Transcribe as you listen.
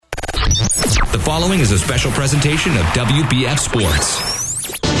The following is a special presentation of WBF Sports.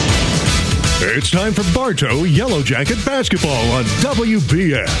 It's time for Bartow Yellow Jacket Basketball on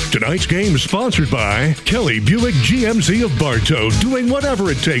WBF. Tonight's game is sponsored by Kelly Buick GMC of Bartow, doing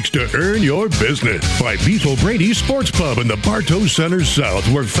whatever it takes to earn your business. By Beef O'Brady's Sports Pub in the Bartow Center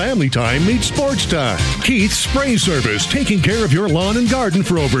South, where family time meets sports time. Keith's Spray Service, taking care of your lawn and garden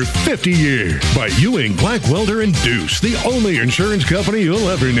for over 50 years. By Ewing, Black Welder, and Deuce, the only insurance company you'll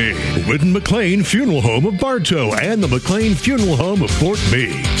ever need. Whitten McLean Funeral Home of Bartow and the McLean Funeral Home of Fort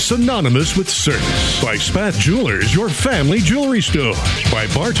Meade, synonymous with service. By Spath Jewelers, your family jewelry store. By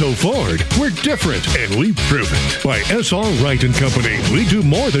Bartow Ford, we're different and we prove it. By S.R. Wright & Company, we do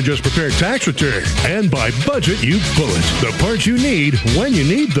more than just prepare tax returns. And by Budget You Bullet, the parts you need when you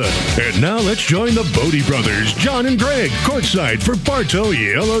need them. And now let's join the Bodie brothers, John and Greg, courtside for Bartow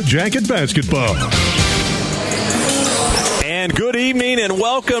Yellow Jacket Basketball. And good evening and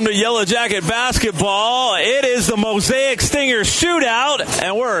welcome to Yellow Jacket Basketball. It is the Mosaic Stinger Shootout,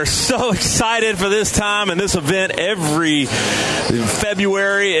 and we're so excited for this time and this event every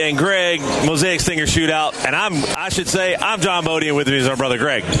February. And Greg, Mosaic Stinger Shootout, and I'm John Bodie, and with me is our brother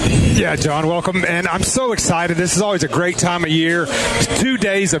Greg. Yeah, John, welcome. And I'm so excited. This is always a great time of year. 2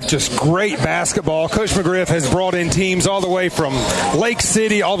 days of just great basketball. Coach McGriff has brought in teams all the way from Lake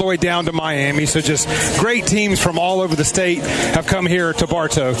City all the way down to Miami. So just great teams from all over the state have come here to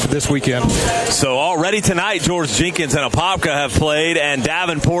Bartow for this weekend. So already tonight, George Jenkins and Apopka have played, and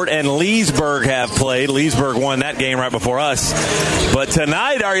Davenport and Leesburg have played. Leesburg won that game right before us. But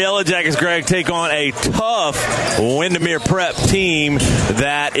tonight, our Yellow Jackets, Greg, take on a tough Windermere Prep team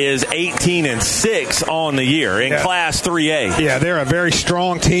that is 18-6 on the year in Class 3A. Yeah, they're a very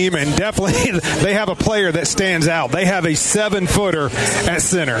strong team, and definitely they have a player that stands out. They have a 7-footer at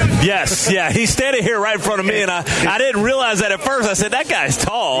center. Yes, yeah. He's standing here right in front of me, and I didn't realize that at first. I said, that guy's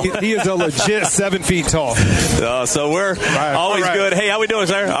tall. He is a legit 7 feet tall. So we're always good. Hey, how we doing,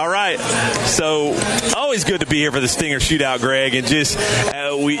 sir? All right. So always good to be here for the Stinger Shootout, Greg. And just,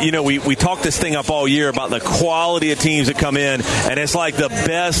 we talked this thing up all year about the quality of teams that come in, and it's like the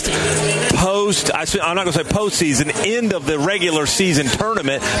best I'm not going to say postseason, end of the regular season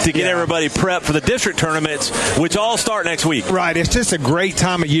tournament to get everybody prepped for the district tournaments, which all start next week. Right. It's just a great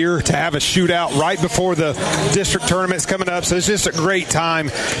time of year to have a shootout right before the district tournament's coming up. So it's just a great time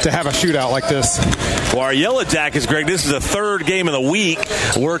to have a shootout like this. Well, our Yellow Jackets, Greg, this is the third game of the week.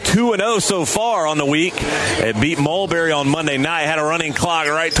 We're 2-0 so far on the week. It beat Mulberry on Monday night, had a running clock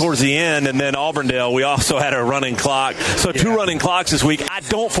right towards the end, and then Auburndale, we also had a running clock. So 2 running clocks this week. I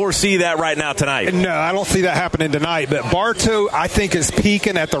don't foresee that right now tonight. No, I don't see that happening tonight. But Bartow, I think, is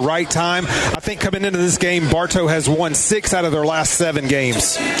peaking at the right time. I think coming into this game, Bartow has won 6 out of their last 7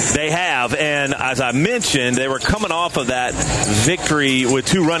 games. They have, and as I mentioned, they were coming off of that victory with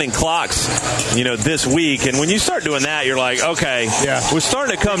 2 running clocks, this week. And when you start doing that, you're like, okay, we're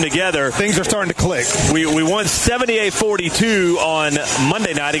starting to come together. Things are starting to click. We won 78-42 on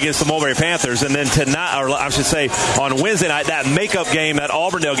Monday night against the Mulberry Panthers, and then tonight, or I should say on Wednesday night, that makeup game, that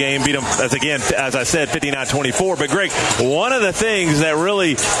Auburndale game, beat them, as I said, 59-24. But Greg, one of the things that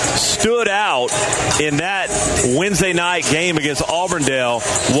really stood out in that Wednesday night game against Auburndale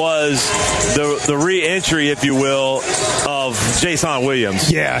was the re-entry, if you will, of Jason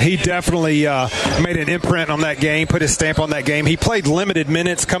Williams. Yeah, he definitely made an imprint on that game, put his stamp on that game. He played limited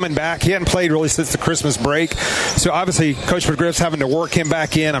minutes coming back. He hadn't played really since the Christmas break. So obviously Coach McGriff's having to work him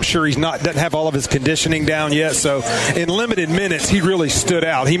back in. I'm sure doesn't have all of his conditioning down yet. So in limited minutes, he really stood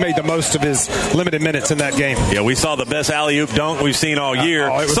out. He made the most of his limited minutes in that game. Yeah, we saw the best alley-oop dunk we've seen all year.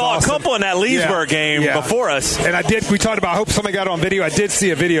 Saw awesome. A couple in that Leesburg game before us. And we talked about, I hope somebody got it on video. I did see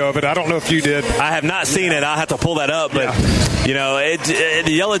a video of it. I don't know if you did. I have not seen it. I'll have to pull that up. But,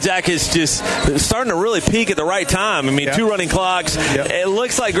 the Yellow Jackets just starting to really peak at the right time. I mean, 2 running clocks. It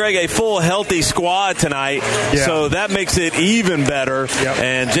looks like, Greg, a full healthy squad tonight. So that makes it even better.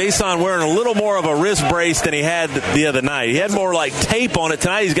 And Jason wearing a little more of a wrist brace than he had the other night. He had more like tape on it.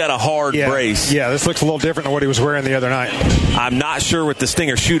 Tonight he's got a hard brace. Yeah, this looks a little different than what he was wearing the other night. I'm not sure with the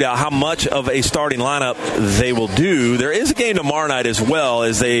Stinger Shootout how much of a starting lineup they will do. There is a game tomorrow night as well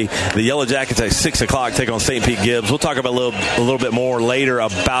as the Yellow Jackets at 6 o'clock take on St. Pete Gibbs. We'll talk about a little bit more later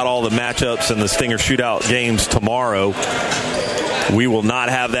about all the matchups and the Stinger Shootout games tomorrow. We will not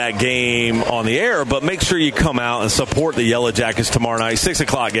have that game on the air, but make sure you come out and support the Yellow Jackets tomorrow night, 6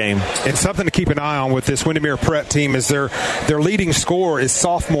 o'clock game. And something to keep an eye on with this Windermere Prep team is their leading scorer is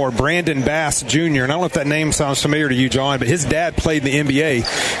sophomore Brandon Bass Jr. And I don't know if that name sounds familiar to you, John, but his dad played in the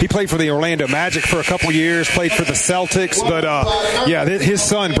NBA. He played for the Orlando Magic for a couple years, played for the Celtics. But, his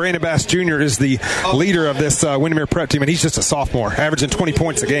son, Brandon Bass Jr., is the leader of this Windermere Prep team, and he's just a sophomore, averaging 20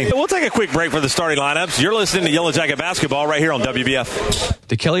 points a game. We'll take a quick break for the starting lineups. You're listening to Yellow Jacket Basketball right here on WBF.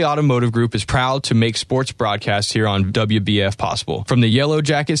 The Kelly Automotive Group is proud to make sports broadcasts here on WBF possible. From the Yellow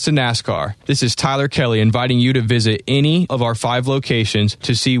Jackets to NASCAR, this is Tyler Kelly inviting you to visit any of our 5 locations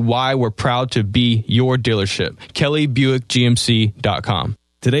to see why we're proud to be your dealership. KellyBuickGMC.com.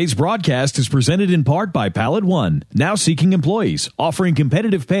 Today's broadcast is presented in part by Pallet One, now seeking employees, offering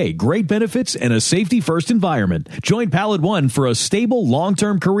competitive pay, great benefits, and a safety-first environment. Join Pallet One for a stable,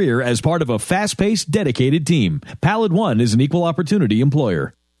 long-term career as part of a fast-paced, dedicated team. Pallet One is an equal opportunity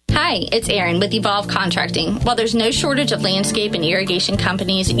employer. Hi, it's Erin with Evolve Contracting. While there's no shortage of landscape and irrigation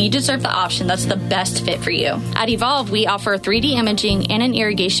companies, you deserve the option that's the best fit for you. At Evolve, we offer 3D imaging and an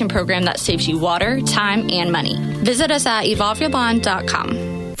irrigation program that saves you water, time, and money. Visit us at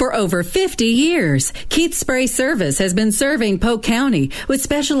evolveyourlawn.com. For over 50 years, Keith Spray Service has been serving Polk County with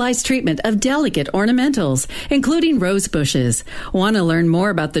specialized treatment of delicate ornamentals, including rose bushes. Want to learn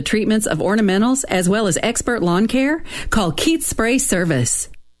more about the treatments of ornamentals as well as expert lawn care? Call Keith Spray Service.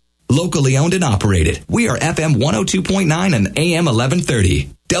 Locally owned and operated. We are FM 102.9 and AM 1130.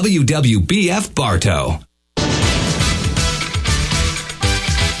 WWBF Bartow.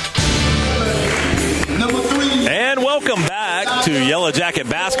 And welcome back to Yellow Jacket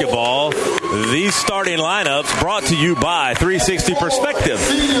Basketball. These starting lineups brought to you by 360 Perspective.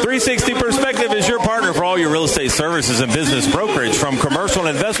 360 Perspective is your partner for all your real estate services and business brokerage, from commercial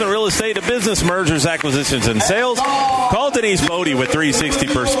and investment real estate to business mergers, acquisitions, and sales. Call Denise Bodie with 360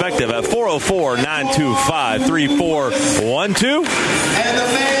 Perspective at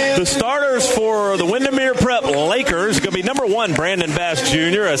 404-925-3412. The starters for the Windermere Prep Lakers going to be number 1, Brandon Bass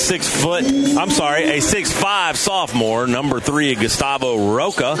Jr., a 6'5" sophomore. Number 3, Gustavo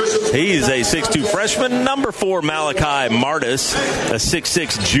Roca. He's a 6'2" freshman. Number 4, Malachi Martis, a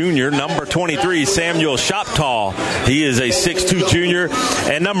 6'6" junior. Number 23, Samuel Shoptall. He is a 6'2" junior.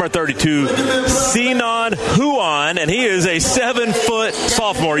 And number 32, Sinon Huan, and he is a 7-foot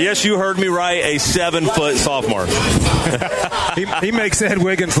sophomore. Yes, you heard me right, a 7-foot sophomore. he makes Ed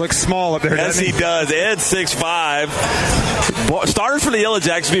Wiggins look small up there, doesn't he? Yes, he does. Ed's 6'5". Starters for the Yellow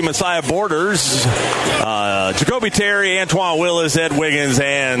Jackets be Messiah Borders, Jacoby Terry, Antoine Willis, Ed Wiggins,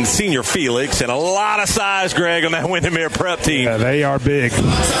 and Senior Felix. And a lot of size, Greg, on that Windermere Prep team. Yeah, they are big.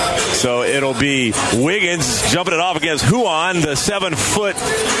 So it'll be Wiggins jumping it off against Huan, the 7-foot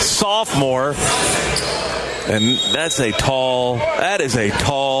sophomore. And that is a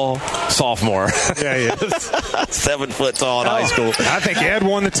tall sophomore. Yeah, he is. 7 foot tall in high school. I think Ed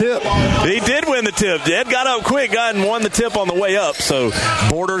won the tip. He did win the tip. Ed got up quick, and won the tip on the way up. So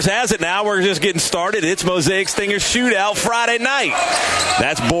Borders has it now. We're just getting started. It's Mosaic Stinger Shootout Friday night.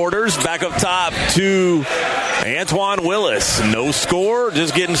 That's Borders. Back up top to Antoine Willis. No score.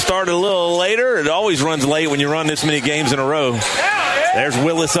 Just getting started a little later. It always runs late when you run this many games in a row. There's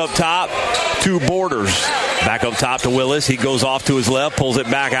Willis up top to Borders. Back up top to Willis. He goes off to his left, pulls it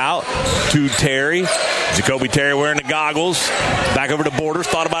back out to Terry. Jacoby Terry wearing the goggles. Back over to Borders.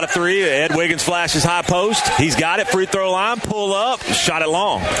 Thought about a 3. Ed Wiggins flashes high post. He's got it. Free throw line. Pull up. Shot it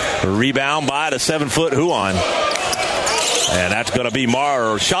long. Rebound by the 7-foot Huan. And that's going to be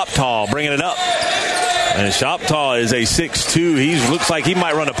Shoptall bringing it up. And Shoptall is a 6'2". He looks like he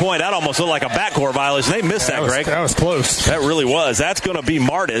might run a point. That almost looked like a backcourt violation. They missed that, Greg. That was close. That really was. That's going to be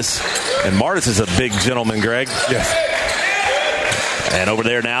Martis. And Martis is a big gentleman, Greg. Yes. And over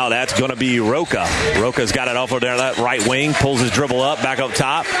there now, that's going to be Roca. Roca's got it off over there, that right wing. Pulls his dribble up, back up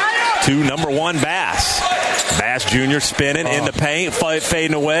top to number 1, Bass. Bass Jr. spinning in the paint,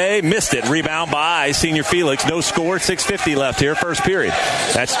 fading away. Missed it. Rebound by Senior Felix. No score. 6:50 left here, first period.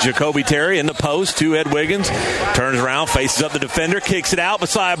 That's Jacoby Terry in the post to Ed Wiggins. Turns around, faces up the defender, kicks it out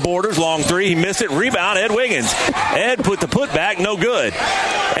beside Borders. Long 3. He missed it. Rebound, Ed Wiggins. Ed put the putback, no good.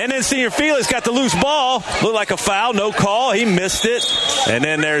 And then Senior Felix got the loose ball. Looked like a foul, no call. He missed it. And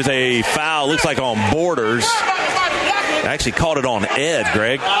then there's a foul, looks like on Borders. Actually called it on Ed,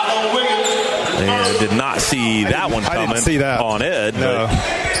 Greg. And did not see that one coming. I didn't see that on Ed. No.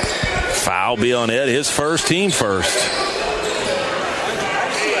 Foul be on Ed, his first, team first.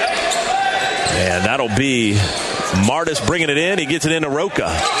 And that'll be Martis bringing it in. He gets it into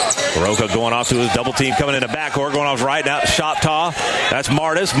Roca. Roca going off to his double team, coming in the backcourt, going off right now. Shoptall. That's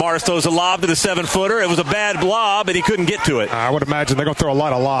Martis. Martis throws a lob to the 7-footer. It was a bad lob, and he couldn't get to it. I would imagine they're going to throw a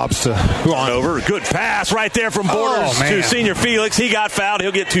lot of lobs to Huan. Over. Good pass right there from Borders to Senior Felix. He got fouled.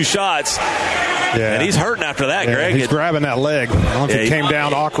 He'll get 2 shots. Yeah. And he's hurting after that, Greg. He's grabbing that leg. I don't know if he came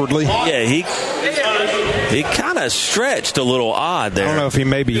down awkwardly. Yeah, he kind of stretched a little odd there. I don't know if he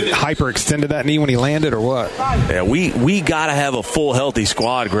maybe hyperextended that knee when he landed or what. Yeah, we got to have a full healthy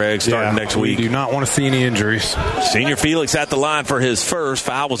squad, Greg, starting next week. We do not want to see any injuries. Senior Felix at the line for his first.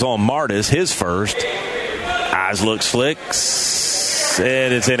 Foul was on Martis, his first. Eyes looks flicks,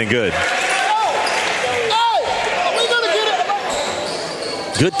 and it's in and good.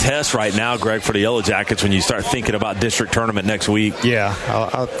 Good test right now, Greg, for the Yellow Jackets when you start thinking about district tournament next week. Yeah,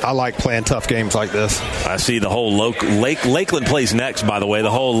 I like playing tough games like this. I see the whole Lakeland plays next, by the way.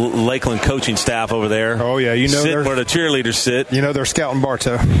 The whole Lakeland coaching staff over there. Oh, yeah. Sitting where the cheerleaders sit. You know they're scouting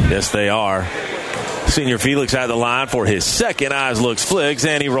Bartow. Yes, they are. Senior Felix at the line for his second. Eyes looks flicks,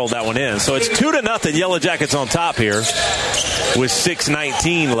 and he rolled that one in. So it's 2-0 Yellow Jackets on top here with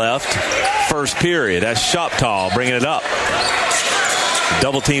 6:19 left. First period. That's Shoptall bringing it up.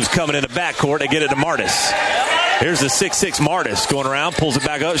 Double teams coming in the backcourt. They get it to Martis. Here's the 6'6 Martis going around, pulls it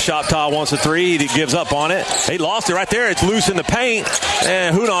back up. Shoptall wants a three. He gives up on it. He lost it right there. It's loose in the paint.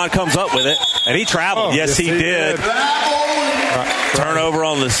 And Hunon comes up with it. And he traveled. Yes, he did. Turnover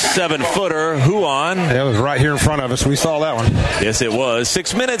on the 7-footer. Huon. That was right here in front of us. We saw that one. Yes, it was.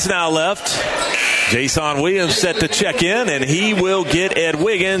 6 minutes now left. Jason Williams set to check in, and he will get Ed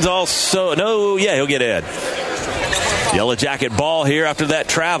Wiggins also. No, yeah, he'll get Ed. Yellow Jacket ball here after that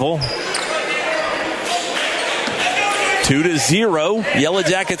travel. 2-0. Yellow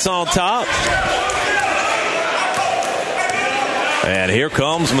Jackets on top. And here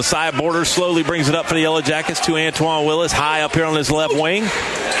comes Messiah Borders. Slowly brings it up for the Yellow Jackets to Antoine Willis. High up here on his left wing.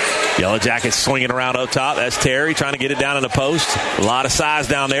 Yellow Jackets swinging around up top. That's Terry trying to get it down in the post. A lot of size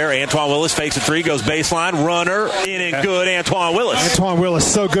down there. Antoine Willis fakes a three, goes baseline. Runner, in and good. Antoine Willis. Antoine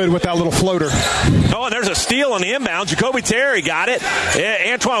Willis so good with that little floater. Oh, and there's a steal on the inbound. Jacoby Terry got it.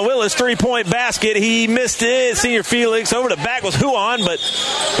 Antoine Willis, three-point basket. He missed it. Senior Felix. Over the back was Huon, but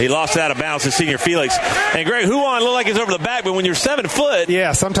he lost it out of bounds to Senior Felix. And Greg, Huon looked like he's over the back, but when you're 7 foot.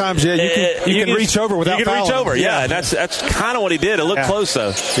 Yeah, sometimes you can reach over without fouling. You can reach over, yeah. That's kind of what he did. It looked close,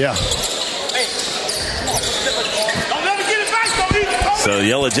 though. Yeah. So the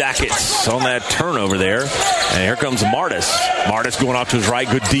Yellow Jackets on that turnover there. And here comes Martis. Martis going off to his right.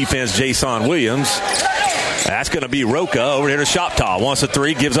 Good defense, Jason Williams. That's going to be Roca over here to Shoptall. Wants a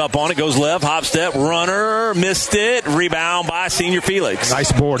three, gives up on it, goes left, hop step, runner, missed it. Rebound by Senior Felix.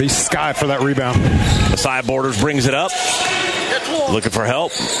 Nice board. He's sky for that rebound. Messiah Borders brings it up. Looking for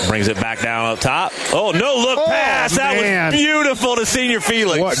help. Brings it back down up top. Oh, no look pass. That was beautiful to Senior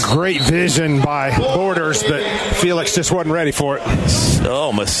Felix. What great vision by Borders, but Felix just wasn't ready for it.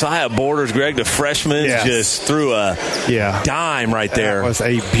 Oh, Messiah Borders, Greg, the freshman, just threw a dime right there. That was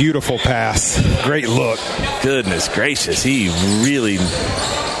a beautiful pass. Great look. Goodness gracious. He really,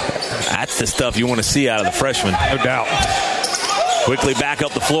 that's the stuff you want to see out of the freshman. No doubt. Quickly back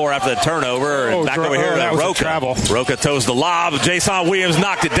up the floor after the turnover. And back over here to Roca. Roca toes the lob. Jason Williams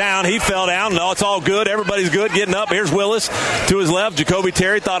knocked it down. He fell down. No, it's all good. Everybody's good. Getting up. Here's Willis to his left. Jacoby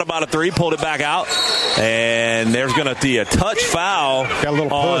Terry thought about a three. Pulled it back out. And there's going to be a touch foul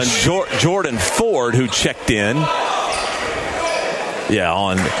on Jordan Ford, who checked in.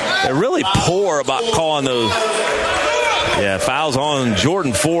 Yeah, they're really poor about calling those. Yeah, fouls on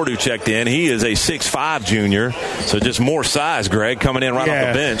Jordan Ford, who checked in. He is a 6'5 junior, so just more size, Greg, coming in right off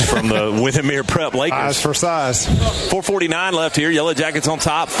the bench from the Windermere Prep Lakers. Size for size. 4:49 left here. Yellow Jackets on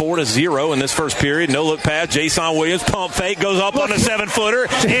top, 4-0 in this first period. No look pass. Jason Williams, pump fake, goes up on the 7-footer,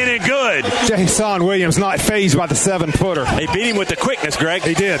 in and good. Jason Williams not fazed by the 7-footer. They beat him with the quickness, Greg.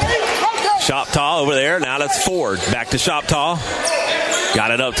 He did. Shoptall over there. Now that's Ford. Back to Shoptall.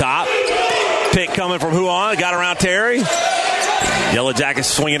 Got it up top. Pick coming from Huon. Got around Terry. Yellow Jackets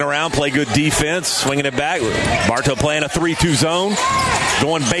swinging around. Play good defense. Swinging it back. Bartow playing a 3-2 zone.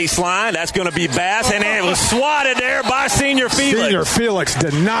 Going baseline. That's going to be Bass. And it was swatted there by Senior Felix. Senior Felix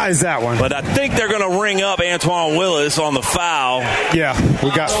denies that one. But I think they're going to ring up Antoine Willis on the foul. Yeah,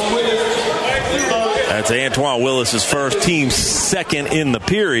 we got. That's Antoine Willis's first, team second in the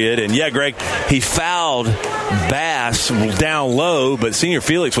period. And yeah, Greg, he fouled Bass down low, but Senior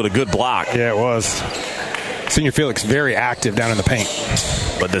Felix with a good block. Yeah, it was. Senior Felix very active down in the paint.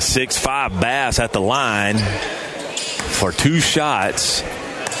 But the 6'5 Bass at the line for two shots.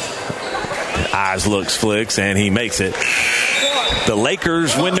 Eyes looks flicks, and he makes it. The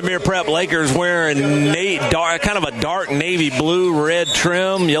Lakers, Windermere Prep Lakers, wearing kind of a dark navy blue red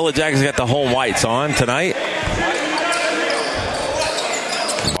trim. Yellow Jackets got the home whites on tonight.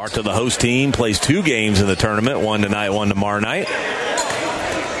 Bartow, the host team, plays 2 games in the tournament, one tonight, one tomorrow night.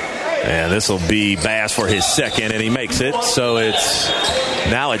 And this will be Bass for his second, and he makes it. So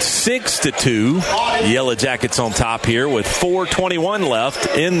now it's 6-2. Yellow Jackets on top here with 4:21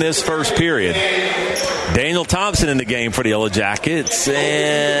 left in this first period. Daniel Thompson in the game for the Yellow Jackets,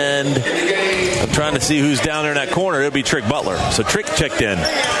 and I'm trying to see who's down there in that corner. It'll be Trick Butler. So Trick checked in.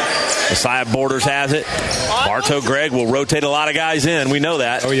 Messiah Borders has it. Bartow Greg will rotate a lot of guys in. We know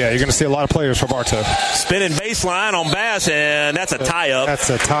that. Oh, yeah. You're going to see a lot of players for Bartow. Spinning baseline on Bass, and that's a tie-up. That's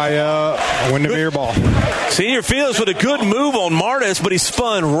a tie-up. Windermere ball. Senior Felix with a good move on Martis, but he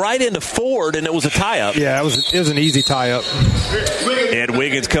spun right into Ford, and it was a tie-up. Yeah, it was an easy tie-up. Ed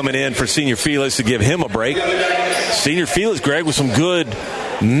Wiggins coming in for Senior Felix to give him a break. Senior Felix, Greg, with some good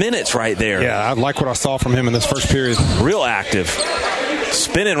minutes right there. Yeah, I like what I saw from him in this first period. Real active.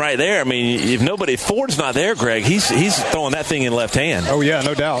 Spinning right there. I mean, if Ford's not there, Greg, he's throwing that thing in left hand. Oh, yeah,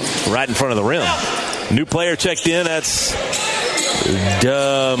 no doubt. Right in front of the rim. New player checked in. That's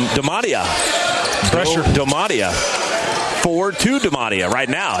Damadia. Pressure. Damadia. Ford to Damadia right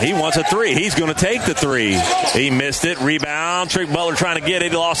now. He wants a three. He's going to take the three. He missed it. Rebound. Trick Butler trying to get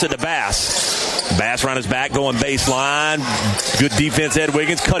it. He lost it to Bass. Bass around his back going baseline. Good defense, Ed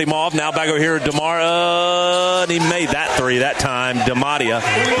Wiggins. Cut him off. Now back over here to DeMar. And he made that three that time. Damadia.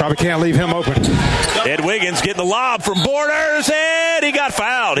 Probably can't leave him open. Ed Wiggins getting the lob from Borders, and he got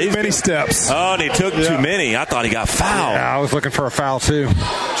fouled. Many steps. Oh, and he took too many. I thought he got fouled. Yeah, I was looking for a foul, too.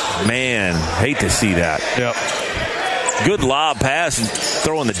 Man, hate to see that. Yep. Good lob pass and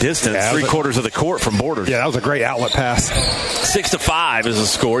throw in the distance. Yeah, 3/4 of the court from Borders. Yeah, that was a great outlet pass. 6-5 is the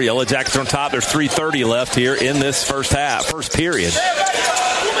score. Yellow Jackets are on top. There's 3:30 left here in this first period.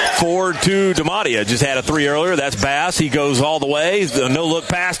 Ford to Damadia. Just had a three earlier. That's Bass. He goes all the way. The no-look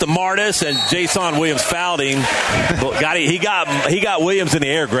pass to Martis, and Jason Williams fouled him. He got Williams in the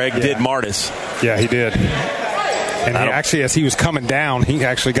air, Greg, did Martis. Yeah, he did. And actually, as he was coming down, he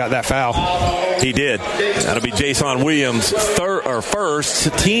actually got that foul. He did. That'll be Jason Williams'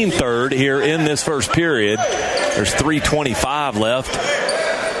 first, team third here in this first period. There's 3:25 left.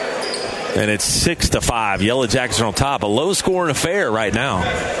 And it's 6-5. Yellow Jackets are on top. A low-scoring affair right now.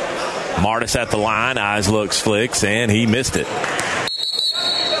 Martis at the line. Eyes looks, flicks, and he missed it.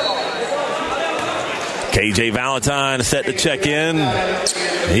 KJ Valentine set to check in.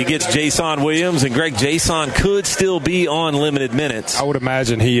 He gets Jason Williams, and Greg, Jason could still be on limited minutes. I would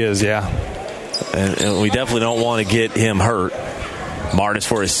imagine he is, yeah. And we definitely don't want to get him hurt. Martis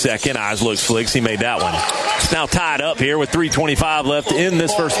for his second. Eyes looks, flicks. He made that one. It's now tied up here with 3:25 left in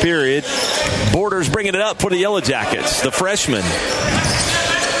this first period. Borders bringing it up for the Yellow Jackets. The freshman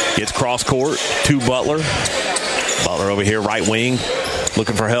gets cross court to Butler. Butler over here, right wing.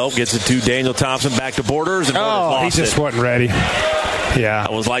 Looking for help, gets it to Daniel Thompson, back to Borders, and Borders lost he just wasn't ready. Yeah.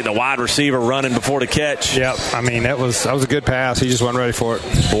 That was like the wide receiver running before the catch. Yep. I mean, that was a good pass. He just wasn't ready for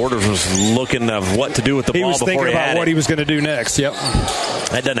it. Borders was looking of what to do with the ball before he had it. He was thinking about what he was going to do next. Yep.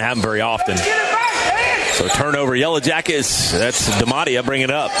 That doesn't happen very often. So turnover, Yellow Jackets. That's Damadia bringing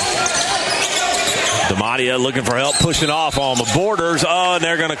it up. Damadia looking for help, pushing off on the Borders. Oh, and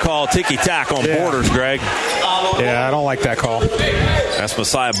they're going to call ticky-tack on Borders, Greg. Yeah, I don't like that call. That's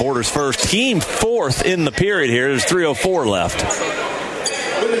Messiah Borders' first. Team fourth in the period here. There's 3:04 left.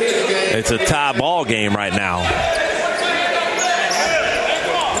 It's a tie ball game right now.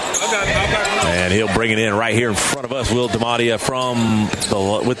 And he'll bring it in right here in front of us, Will Damadia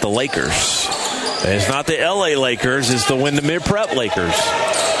with the Lakers. And it's not the LA Lakers, it's the Windermere Prep Lakers.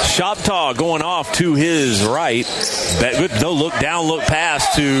 Shoptaw going off to his right. That good no-look, down-look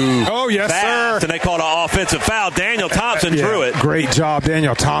pass to Bass, sir. And they called an offensive foul. Daniel Thompson drew it. Great job,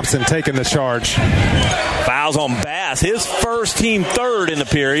 Daniel Thompson taking the charge. Fouls on Bass. His first, team third in the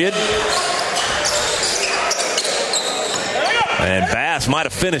period. And Bass might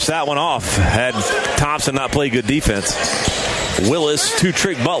have finished that one off had Thompson not played good defense. Willis to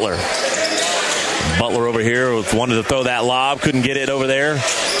Trick Butler. Butler over here wanted to throw that lob. Couldn't get it over there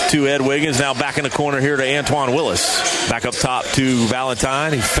to Ed Wiggins. Now back in the corner here to Antoine Willis. Back up top to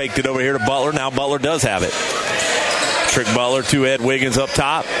Valentine. He faked it over here to Butler. Now Butler does have it. Trick Butler to Ed Wiggins up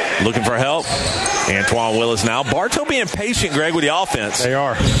top. Looking for help. Antoine Willis now. Bartow being patient, Greg, with the offense. They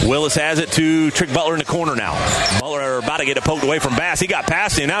are. Willis has it to Trick Butler in the corner now. Butler about to get it poked away from Bass. He got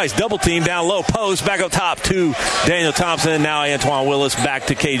past him. Now he's double teamed down low post. Back up top to Daniel Thompson. Now Antoine Willis back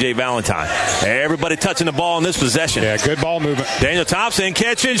to KJ Valentine. Everybody touching the ball in this possession. Yeah, good ball movement. Daniel Thompson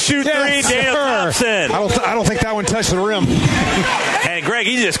catch and shoot three. Daniel Thompson. I don't think that one touched the rim. And Greg,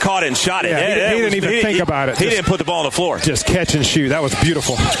 he just caught it and shot it. Yeah, he didn't even think about it. He didn't put the ball on the floor. Just catch and shoot. That was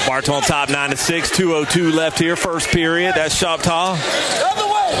beautiful. Bartow on top, 9-6. 2:02 left here, first period. That's Shoptaw.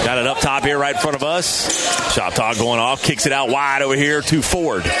 Got it up top here right in front of us. Choctaw going off, kicks it out wide over here to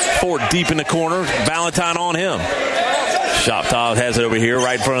Ford. Ford deep in the corner. Valentine on him. Choctaw has it over here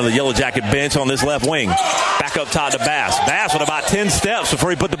right in front of the Yellow Jacket bench on this left wing. Back up top to Bass. Bass with about 10 steps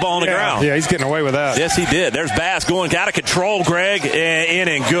before he put the ball on the ground. Yeah, he's getting away with that. Yes, he did. There's Bass going out of control, Greg, in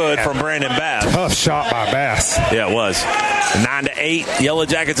and good from Brandon Bass. Tough shot by Bass. Yeah, it was. 9-8. Yellow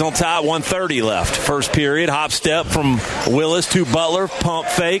Jackets on top. 1:30 left. First period. Hop step from Willis to Butler. Pump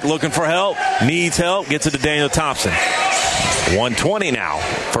fake. Looking for help. Needs help. Gets it to Daniel Thompson. 1:20 now.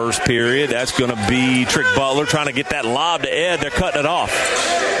 First period. That's going to be Trick Butler trying to get that lob to Ed. They're cutting it off.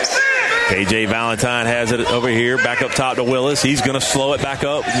 KJ Valentine has it over here. Back up top to Willis. He's going to slow it back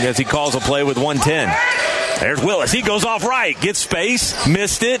up as he calls a play with 1:10. There's Willis. He goes off right. Gets space.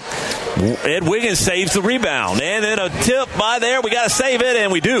 Missed it. Ed Wiggins saves the rebound. And then a tip by there. We got to save it,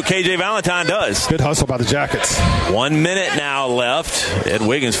 and we do. KJ Valentine does. Good hustle by the Jackets. 1 minute now left. Ed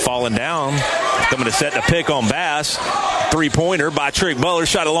Wiggins falling down. Coming to set the pick on Bass. Three-pointer by Trick Butler.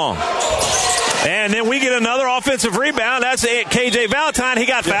 Shot it long. And then we get another offensive rebound. That's it. KJ Valentine. He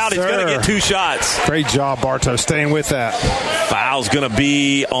got fouled. He's going to get 2 shots. Great job, Bartow, staying with that. Foul's going to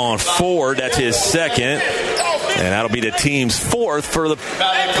be on Ford. That's his second. And that'll be the team's 4th for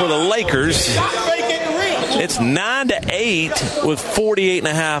the Lakers. It's 9-8 with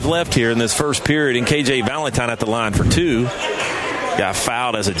 48.5 left here in this first period. And KJ Valentine at the line for 2. Got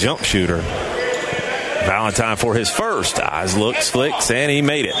fouled as a jump shooter. Valentine for his first. Eyes looks, flicks, and he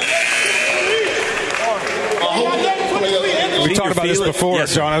made it. We talked about this before,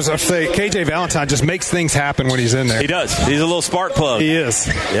 yes, John. I was going to say, KJ Valentine just makes things happen when he's in there. He does. He's a little spark plug. He is.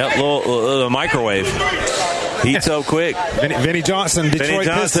 Yep, little microwave. Heats up quick. Vinny Johnson, Detroit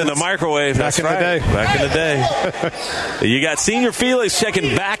Pistons. The microwave. That's right. Back in the day. You got Senior Felix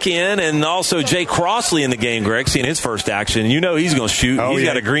checking back in, and also Jay Crossley in the game, Greg, seeing his first action. You know he's going to shoot. He's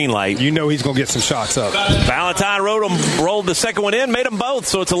got a green light. You know he's going to get some shots up. Valentine rolled the second one in, made them both,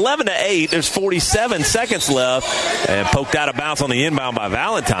 so it's 11-8. There's 47 seconds left, and poked out of bounds on the inbound by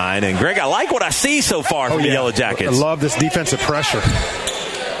Valentine. And, Greg, I like what I see so far from the Yellow Jackets. I love this defensive pressure.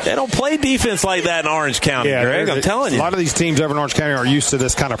 They don't play defense like that in Orange County, Greg. I'm telling you. A lot of these teams over in Orange County are used to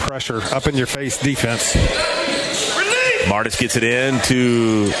this kind of pressure, up-in-your-face defense. Martis gets it in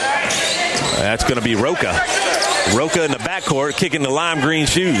to, that's going to be Roca. Roca in the backcourt, kicking the lime green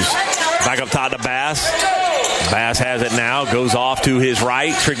shoes. Back up top to Bass. Bass has it now, goes off to his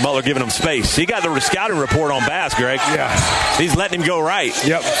right. Trick Butler giving him space. He got the scouting report on Bass, Greg. Yeah. He's letting him go right.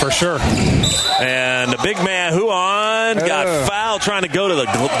 Yep, for sure. And the big man, Huon, got fouled trying to go to the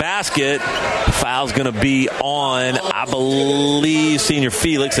basket. Foul's going to be on, I believe, Senior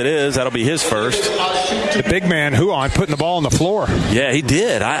Felix. It is. That'll be his first. The big man, Huon, putting the ball on the floor. Yeah, he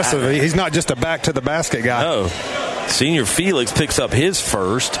did. He's not just a back-to-the-basket guy. No. Senior Felix picks up his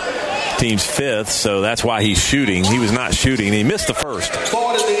first. Team's 5th, so that's why he's shooting. He was not shooting. He missed the first. A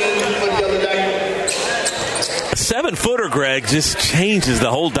 7-footer, Greg, just changes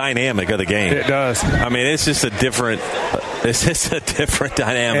the whole dynamic of the game. It does. I mean, it's just a different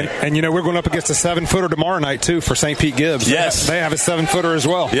dynamic. And you know, we're going up against a 7-footer tomorrow night, too, for St. Pete Gibbs. Yes. They have a 7-footer as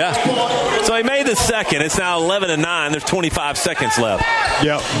well. Yeah. So he made the second. It's now 11-9. There's 25 seconds left.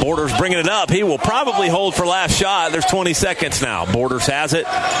 Yep. Borders bringing it up. He will probably hold for last shot. There's 20 seconds now. Borders has it.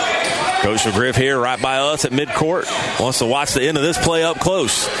 Coach McGriff here right by us at midcourt. Wants to watch the end of this play up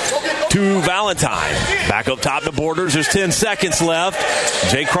close. To Valentine. Back up top to Borders. There's 10 seconds left.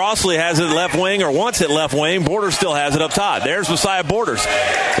 Jay Crossley has it left wing, or wants it left wing. Borders still has it up top. There's Messiah Borders.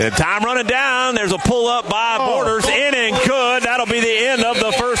 And time running down. There's a pull-up by Borders. In and good. That'll be the end of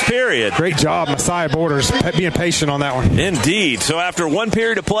the first period. Great job, Messiah Borders, being patient on that one. Indeed. So after 1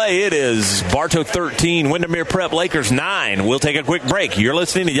 period of play, it is Bartow 13, Windermere Prep Lakers 9. We'll take a quick break. You're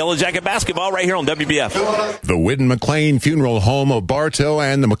listening to Yellow Jacket Basketball right here on WBF. The Whitten McLean Funeral Home of Bartow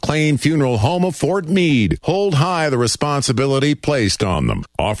and the McLean Funeral Home of Fort Meade hold high the responsibility placed on them,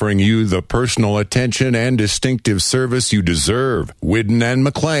 offering you the personal attention and distinctive service you deserve. Whitten and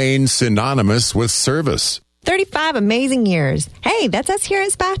McLean, synonymous with service. 35 amazing years. Hey, that's us here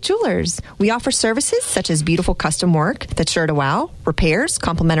at Spath Jewelers. We offer services such as beautiful custom work that's sure to wow, repairs,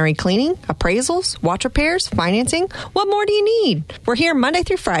 complimentary cleaning, appraisals, watch repairs, financing. What more do you need? We're here Monday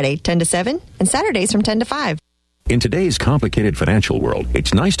through Friday, 10 to 7, and Saturdays from 10 to 5. In today's complicated financial world,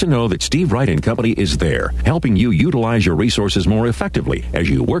 it's nice to know that Steve Wright & Company is there, helping you utilize your resources more effectively as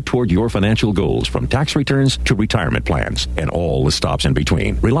you work toward your financial goals, from tax returns to retirement plans and all the stops in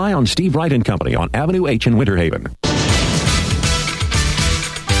between. Rely on Steve Wright & Company on Avenue H in Winter Haven.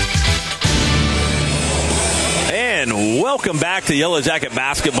 And Welcome back to Yellow Jacket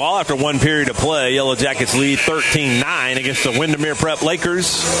basketball. After one period of play, Yellow Jackets lead 13-9 against the Windermere Prep Lakers.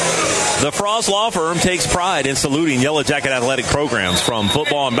 The Frost Law Firm takes pride in saluting Yellow Jacket athletic programs, from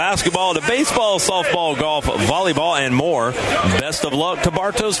football and basketball to baseball, softball, golf, volleyball, and more. Best of luck to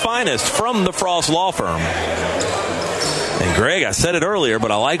Bartow's finest from the Frost Law Firm. And Greg, I said it earlier,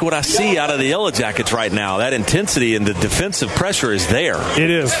 but I like what I see out of the Yellow Jackets right now. That intensity and the defensive pressure is there.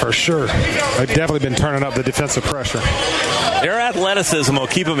 It is, for sure. They've definitely been turning up the defensive pressure. Their athleticism will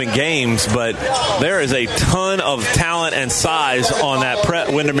keep them in games, but there is a ton of talent and size on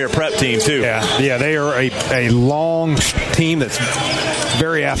that Windermere Prep team, too. Yeah, they are a long team that's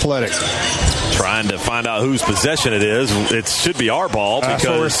very athletic. Trying to find out whose possession it is. It should be our ball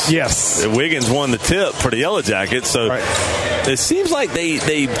because yes, Wiggins won the tip for the Yellow Jackets. So It seems like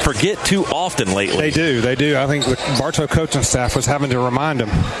they forget too often lately. They do. I think the Bartow coaching staff was having to remind them.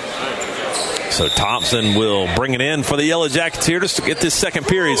 So Thompson will bring it in for the Yellow Jackets here just to get this second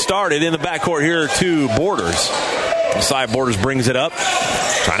period started. In the backcourt here to Borders. Side Borders brings it up,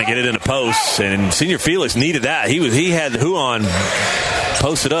 trying to get it in the post, and Senior Felix needed that. He had Huon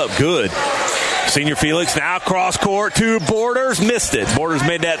posted up good. Senior Felix now cross court to Borders, missed it. Borders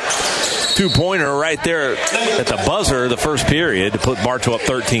made that two-pointer right there at the buzzer the first period to put Bartow up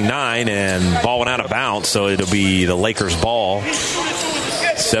 13-9, and ball went out of bounds, so it'll be the Lakers' ball.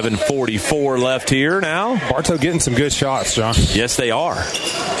 7:44 left here now. Bartow getting some good shots, John. Yes, they are.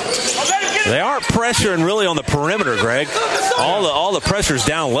 They aren't pressuring really on the perimeter, Greg. All the pressure's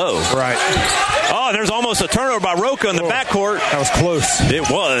down low. Right. Oh, there's almost a turnover by Roca in the backcourt. That was close. It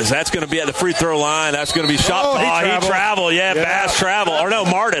was. That's going to be at the free throw line. That's going to be shot. He traveled. Yeah, fast travel. Or no,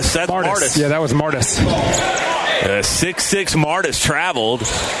 Martis. That's Martis. Yeah, that was Martis. 6'6" Martis traveled.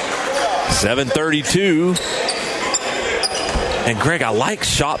 7:32. And, Greg, I like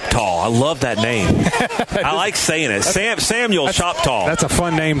Shoptaw. I love that name. I like saying it. Samuel Shoptaw. That's a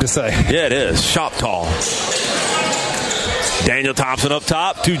fun name to say. Yeah, it is. Shoptaw. Daniel Thompson up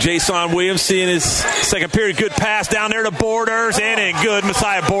top to Jason Williams, seeing his second period. Good pass down there to Borders, and in good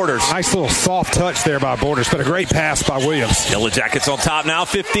Messiah Borders. Nice little soft touch there by Borders, but a great pass by Williams. Yellow Jackets on top now,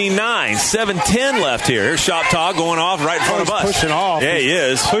 15-9. 7:10 left here. Here's Shoptaw going off right in front of us. Pushing off. Yeah, he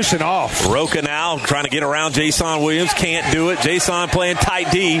is. Pushing off. Roca now trying to get around Jason Williams. Can't do it. Jason playing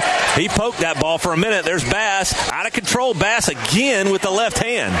tight D. He poked that ball for a minute. There's Bass. Out of control. Bass again with the left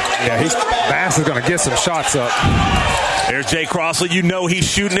hand. Yeah, Bass is going to get some shots up. There's Jay Crossley. You know he's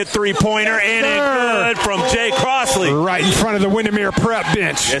shooting a three-pointer, and it good from Jay Crossley. Right in front of the Windermere Prep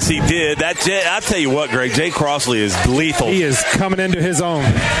bench. Yes, he did. I'll tell you what, Greg, Jay Crossley is lethal. He is coming into his own.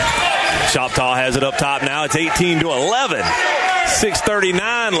 Shoptaw has it up top now. It's 18-11.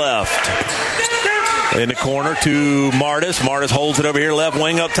 6:39 left. In the corner to Martis. Martis holds it over here, left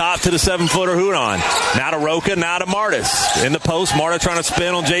wing up top to the 7-footer Huron. Now to Roca, now to Martis. In the post, Martis trying to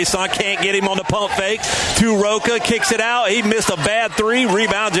spin on Jason. Can't get him on the pump fake. To Roca, kicks it out. He missed a bad three.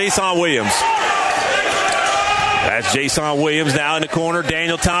 Rebound, Jason Williams. That's Jason Williams now in the corner.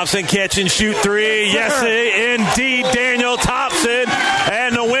 Daniel Thompson catch and shoot three. Yes, indeed, Daniel Thompson.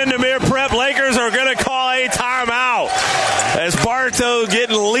 And the Windermere Prep Lakers are going to call a timeout. As Bartow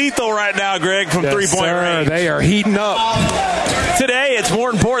getting lethal right now, Greg, from three-point range. They are heating up. Today, it's more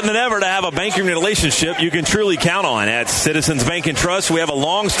important than ever to have a banking relationship you can truly count on. At Citizens Bank and Trust, we have a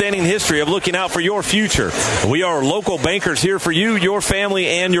long-standing history of looking out for your future. We are local bankers here for you, your family,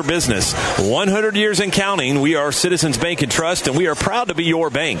 and your business. 100 years and counting, we are Citizens Bank and Trust, and we are proud to be your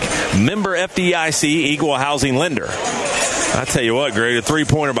bank. Member FDIC, Equal Housing Lender. I tell you what, Greg, a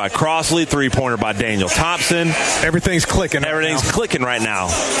three-pointer by Crossley, three-pointer by Daniel Thompson. Everything's clicking. Everything's clicking right now.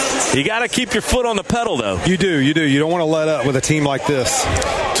 You got to keep your foot on the pedal, though. You do. You don't want to let up with a team like this.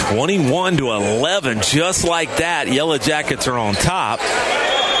 21-11, just like that. Yellow Jackets are on top.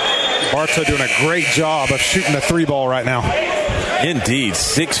 Bartow doing a great job of shooting the three ball right now. Indeed.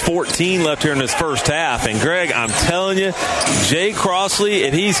 6:14 left here in this first half. And, Greg, I'm telling you, Jay Crossley,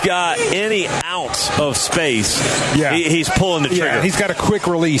 if he's got any ounce of space, he's pulling the trigger. Yeah, he's got a quick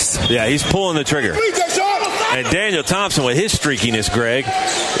release. Yeah, he's pulling the trigger. And Daniel Thompson with his streakiness, Greg,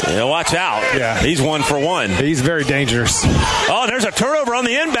 watch out. Yeah. He's 1 for 1. He's very dangerous. Oh, there's a turnover on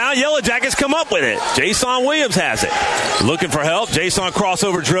the inbound. Yellow Jackets come up with it. Jason Williams has it. Looking for help. Jason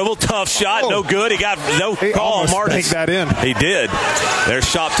crossover dribble. Tough shot. No good. He got no call on Martin. That in. He did. There's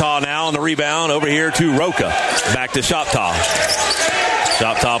Shoptaw now on the rebound over here to Roca. Back to Shoptaw.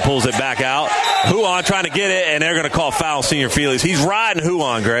 Shoptaw pulls it back out. Huon trying to get it, and they're going to call foul Senior Felix. He's riding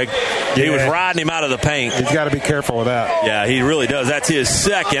Huon, Greg. He was riding him out of the paint. He's got to be careful with that. Yeah, he really does. That's his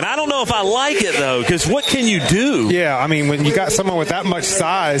second. I don't know if I like it, though, because what can you do? Yeah, I mean, when you got someone with that much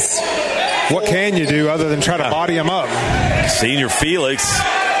size, what can you do other than try to body him up? Senior Felix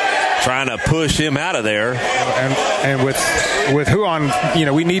trying to push him out of there. And with Huon,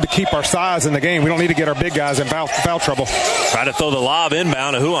 we need to keep our size in the game. We don't need to get our big guys in foul trouble. Tried to throw the lob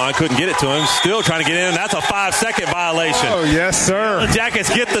inbound to Huon. Couldn't get it to him. Still trying to get in. That's a 5-second violation. Oh, yes, sir. The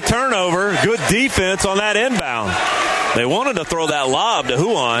Jackets get the turnover. Good defense on that inbound. They wanted to throw that lob to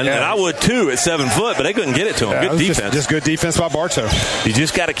Huon, and I would too at 7 foot, but they couldn't get it to him. Good defense. Just good defense by Bartow. You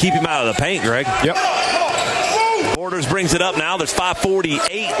just got to keep him out of the paint, Greg. Yep. Borders brings it up now. There's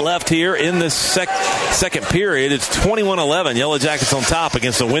 5:48 left here in this second period. It's 21-11. Yellow Jackets on top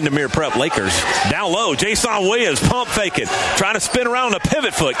against the Windermere Prep Lakers. Down low, Jason Williams pump faking, trying to spin around a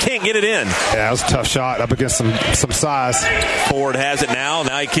pivot foot. Can't get it in. Yeah, that was a tough shot up against some size. Ford has it now.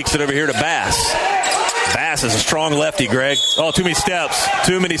 Now he kicks it over here to Bass. Bass is a strong lefty, Greg. Oh, too many steps.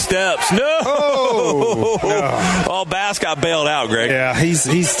 No! Oh, Bass got bailed out, Greg. Yeah,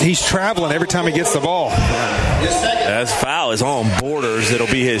 he's traveling every time he gets the ball. That's foul is on Borders. It'll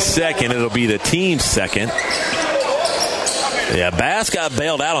be his second. It'll be the team's second. Yeah, Bass got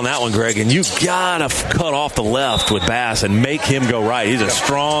bailed out on that one, Greg, and you got to cut off the left with Bass and make him go right. He's a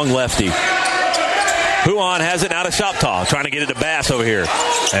strong lefty. Huon has it now to Shoptaw, trying to get it to Bass over here.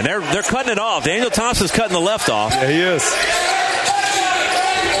 And they're cutting it off. Daniel Thompson's cutting the left off. Yeah, he is.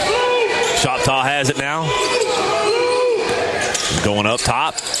 Shoptaw has it now. Going up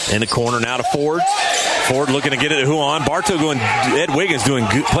top. In the corner now to Ford. Ford looking to get it to Huon. Bartow going. Ed Wiggins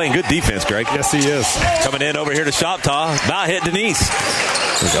playing good defense, Greg. Yes, he is. Coming in over here to Shoptaw. About hit Denise.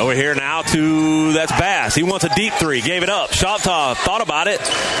 Over here now that's Bass. He wants a deep three. Gave it up. Shoptaw thought about it.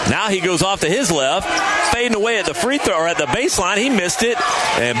 Now he goes off to his left. Fading away at the free throw or at the baseline. He missed it.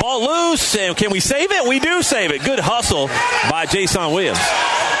 And ball loose. And can we save it? We do save it. Good hustle by Jason Williams.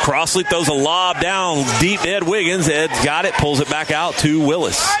 Crossley throws a lob down deep to Ed Wiggins. Ed's got it. Pulls it back out to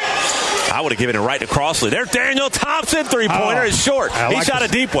Willis. I would have given it right to Crossley. There's Daniel Thompson. Three-pointer is short. He shot a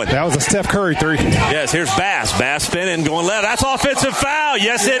deep one. That was a Steph Curry three. Yes, here's Bass. Bass spinning, going left. That's offensive foul.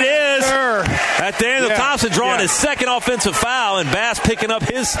 Yes, it is. Sure. That Daniel Thompson drawing his second offensive foul, and Bass picking up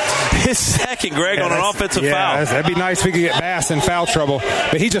his second, Greg, on an offensive foul. That'd be nice if we could get Bass in foul trouble.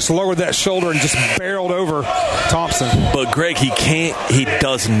 But he just lowered that shoulder and just barreled over Thompson. But, Greg, he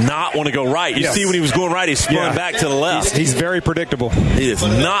does not want to go right. You see when he was going right, he spun back to the left. He's very predictable. He does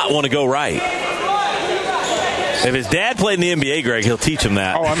not want to go right. If his dad played in the NBA, Greg, he'll teach him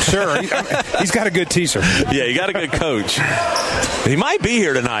that. Oh, I'm sure. He's got a good teacher. Yeah, he got a good coach. He might be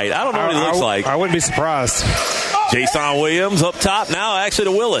here tonight. I don't know what he looks like. I wouldn't be surprised. Jason Williams up top now, actually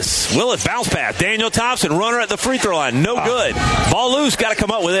to Willis. Willis bounce pass. Daniel Thompson, runner at the free throw line. No good. Ball loose, got to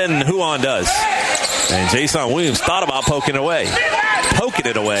come up with it, and Huon does. And Jason Williams thought about poking it away.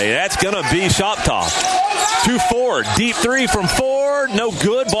 That's going to be Shoptaw. To Ford. Deep three from Ford. No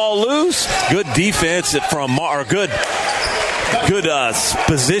good. Ball loose. Good defense from good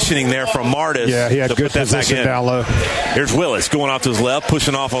positioning there from Martis. Yeah, he had good position down low. Here's Willis going off to his left,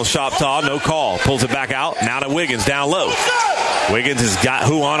 pushing off on Shoptaw. No call. Pulls it back out. Now to Wiggins down low. Wiggins has got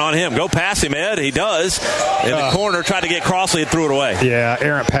Huon on him. Go past him, Ed. He does. In the corner, tried to get Crossley and threw it away. Yeah,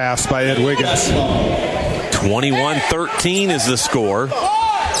 errant pass by Ed Wiggins. 21-13 is the score.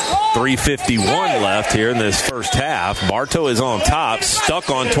 3:51 left here in this first half. Bartow is on top, stuck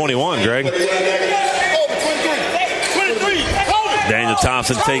on 21, Greg. Daniel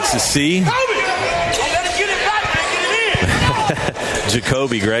Thompson takes the C.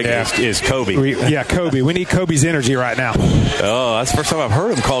 Jacoby, Greg, is Kobe. Kobe. We need Kobe's energy right now. Oh, that's the first time I've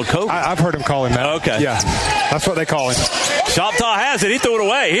heard him called Kobe. I've heard him call him that. Okay. Yeah, that's what they call him. Shoptaw has it. He threw it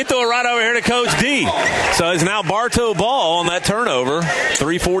away. He threw it right over here to Coach D. So it's now Bartow ball on that turnover.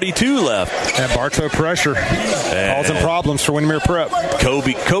 3:42 left. And Bartow pressure causing problems for Windermere Prep.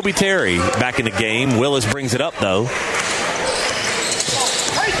 Kobe Terry back in the game. Willis brings it up, though.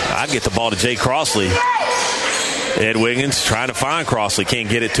 I get the ball to Jay Crossley. Ed Wiggins trying to find Crossley. Can't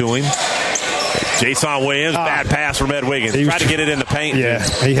get it to him. Jason Williams, bad pass from Ed Wiggins. Tried to get it in the paint. Yeah,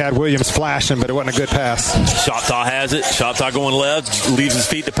 he had Williams flashing, but it wasn't a good pass. Shoptaw has it. Shoptaw going left. Leaves his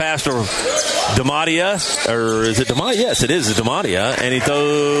feet to pass to Damadia. Or is it Damadia? Yes, it is Damadia. And he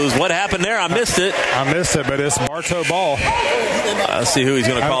throws. What happened there? I missed it, but it's Bartow ball. Let's see who he's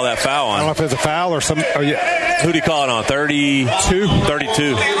going to call that foul on. I don't know if it's a foul or some. Oh, yeah. Who'd he call it on? 32?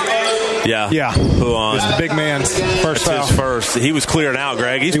 32. Yeah. Huon. It's the big man's first foul. His first. He was clearing out,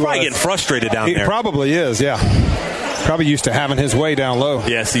 Greg. He's probably getting frustrated down there. He probably is, yeah. Probably used to having his way down low.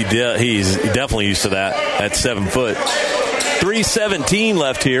 Yes, he did. He's definitely used to that at 7 foot. 3:17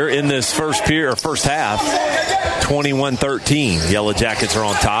 left here in this first half. 21-13. Yellow Jackets are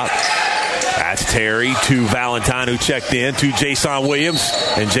on top. That's Terry to Valentine, who checked in, to Jason Williams.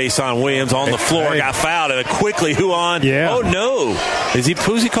 And Jason Williams on the floor got fouled. And quickly, Huon. Yeah. Oh, no.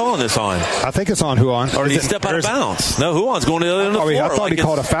 Who's he calling this on? I think it's on Huon. Or did he step out of bounds? No, Huon's going to the other end of the floor. I thought he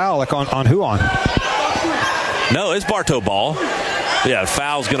called a foul on Huon. No, it's Bartow ball. Yeah,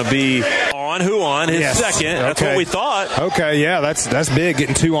 foul's going to be on Huon, his second. That's what we thought. Okay, yeah, that's big,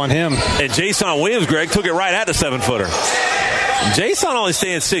 getting 2 on him. And Jason Williams, Greg, took it right at the 7-footer. Jason only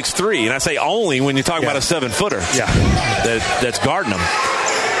stands 6'3", and I say only when you're talking about a 7-footer. Yeah. That's guarding him.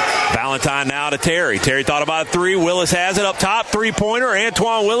 Valentine now to Terry. Terry thought about a 3. Willis has it up top. 3-pointer.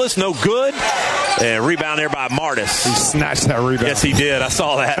 Antoine Willis, no good. And rebound there by Martis. He snatched that rebound. Yes, he did. I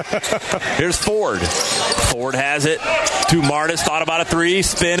saw that. Here's Ford. Ford has it to Martis. Thought about a 3.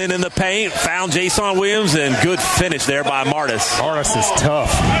 Spinning in the paint. Found Jason Williams, and good finish there by Martis. Martis is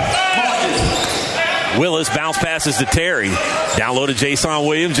tough. Willis bounce passes to Terry. Down low to Jason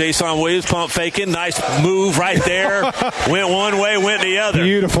Williams. Jason Williams pump faking. Nice move right there. Went one way, went the other.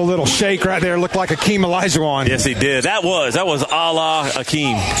 Beautiful little shake right there. Looked like Akeem Olajuwon. Yes, he did. That was a la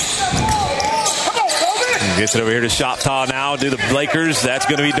Akeem. Gets it over here to Choctaw now. Do the Lakers. That's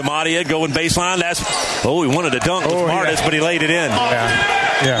going to be DeMattia going baseline. He wanted to dunk with Martis, but he laid it in.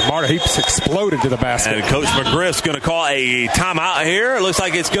 Yeah, Marta, he exploded to the basket. And Coach McGriff's going to call a timeout here. It looks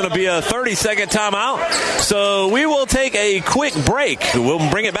like it's going to be a 30-second timeout. So we will take a quick break.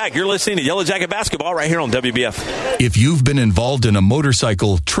 We'll bring it back. You're listening to Yellow Jacket Basketball right here on WBF. If you've been involved in a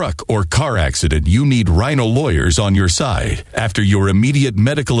motorcycle, truck, or car accident, you need Rhino Lawyers on your side. After your immediate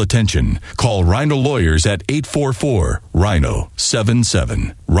medical attention, call Rhino Lawyers at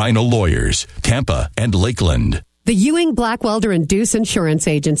 844-RHINO-77. Rhino Lawyers, Tampa and Lakeland. The Ewing, Blackwelder, and Deuce Insurance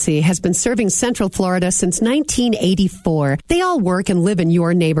Agency has been serving Central Florida since 1984. They all work and live in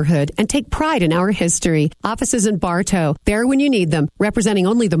your neighborhood and take pride in our history. Offices in Bartow, there when you need them, representing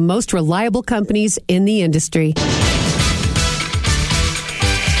only the most reliable companies in the industry.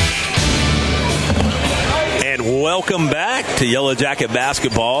 And welcome back to Yellow Jacket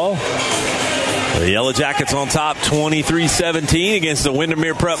Basketball. The Yellow Jackets on top 23-17 against the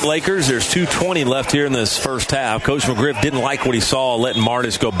Windermere Prep Lakers. There's 2:20 left here in this first half. Coach McGriff didn't like what he saw letting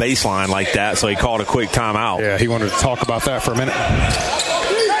Martis go baseline like that, so he called a quick timeout. Yeah, he wanted to talk about that for a minute.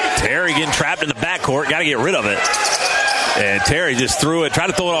 Terry getting trapped in the backcourt. Got to get rid of it. And Terry just threw it, tried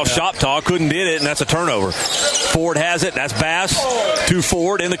to throw it off Choctaw, couldn't get it, and that's a turnover. Ford has it. That's Bass to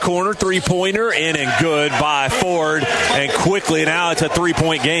Ford in the corner. 3-pointer in and good by Ford. And quickly now it's a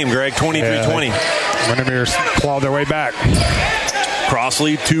 3-point game, Greg. 23-20. Windermere's clawed their way back.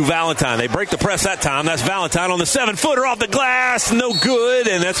 Crossley to Valentine. They break the press that time. That's Valentine on the 7-footer off the glass. No good.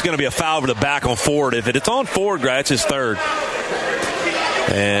 And that's going to be a foul over the back on Ford. If it's on Ford, Greg, that's his third.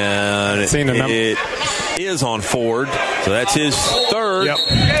 And it is on Ford. So that's his third. Yep.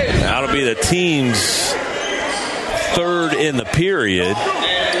 That'll be the team's third in the period.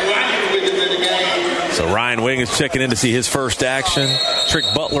 So Ryan Wiggins checking in to see his first action. Trick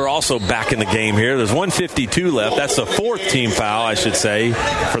Butler also back in the game here. There's 1:52 left. That's the fourth team foul, I should say,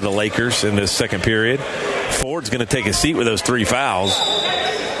 for the Lakers in this second period. Ford's going to take a seat with those 3 fouls.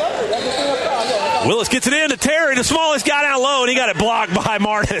 Willis gets it in to Terry, the smallest guy down low, and he got it blocked by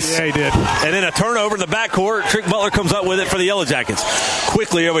Martis. Yeah, he did. And then a turnover in the backcourt. Trick Butler comes up with it for the Yellow Jackets.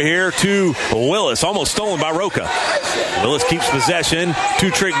 Quickly over here to Willis, almost stolen by Roca. Willis keeps possession to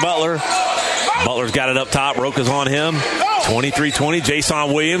Trick Butler. Butler's got it up top. Roca's on him. 23-20.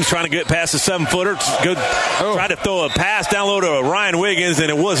 Jason Williams trying to get past the 7-footer. Good. Tried to throw a pass down low to Ryan Wiggins, and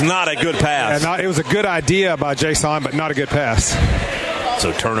it was not a good pass. Yeah, it was a good idea by Jason, but not a good pass.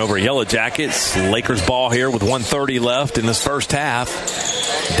 So turnover Yellow Jackets. Lakers ball here with 1:30 left in this first half.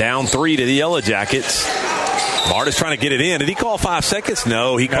 Down 3 to the Yellow Jackets. Martis trying to get it in. Did he call 5 seconds?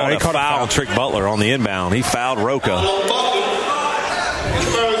 No, he called a foul on Trick Butler on the inbound. He fouled Roca.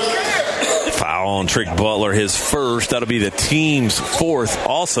 Foul on Trick Butler, his first. That'll be the team's fourth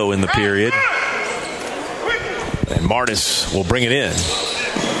also in the period. And Martis will bring it in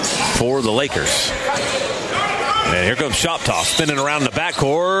for the Lakers. And here comes Choctaw spinning around the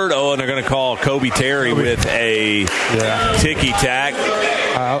backcourt. Oh, and they're going to call Kobe Terry with a ticky-tack.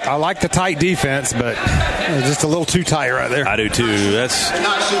 I like the tight defense, but just a little too tight right there. I do, too. That's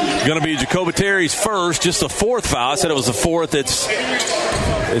going to be Jacoby Terry's first, just the fourth foul. I said it was the fourth. It's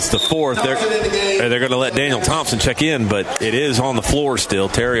the fourth. They're going to let Daniel Thompson check in, but it is on the floor still.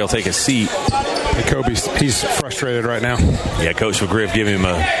 Terry will take a seat. And he's frustrated right now. Yeah, Coach McGriff giving him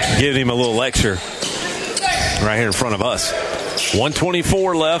a little lecture. right here in front of us.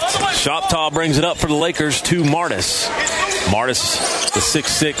 1:24 left. Shoptaw brings it up for the Lakers to Martis. Martis, the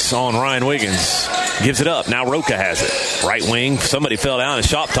 6'6" on Ryan Wiggins, gives it up. Now Roca has it. Right wing. Somebody fell down, and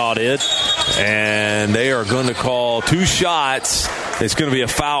Shoptaw did. And they are going to call 2 shots. It's going to be a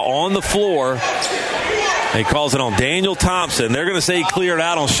foul on the floor. He calls it on Daniel Thompson. They're going to say he cleared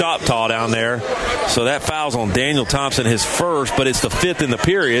out on Shoptaw down there. So that foul's on Daniel Thompson, his first, but it's the 5th in the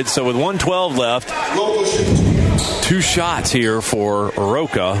period. So with 1:12 left, 2 shots here for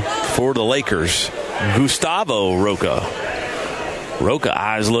Roca for the Lakers. Gustavo Roca. Roca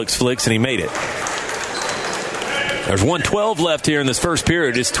eyes, looks, flicks, and he made it. There's 1:12 left here in this first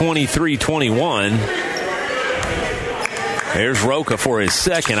period. It's 23-21. There's Roca for his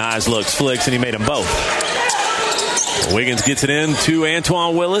second. Eyes, looks, flicks, and he made them both. Wiggins gets it in to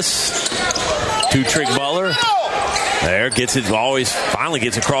Antoine Willis. To Trick Butler. There, gets it, finally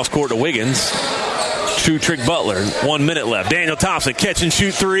gets across court to Wiggins. To Trick Butler. 1 minute left. Daniel Thompson, catch and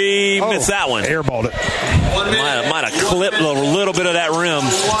shoot 3. Missed that one. Airballed it. Might have clipped a little bit of that rim.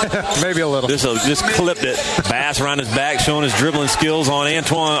 Maybe a little. Just clipped it. Bass around his back, showing his dribbling skills on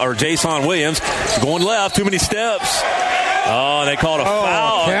Jason Williams. Going left, too many steps. Oh, they called a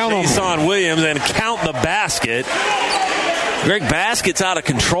foul on Jason Williams and count the basket. Greg Basket's out of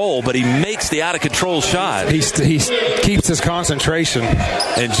control, but he makes the out-of-control shot. He keeps his concentration.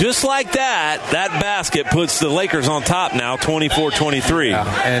 And just like that basket puts the Lakers on top now, 24-23. Yeah.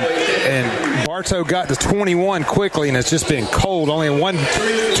 And Bartow got to 21 quickly, and it's just been cold. Only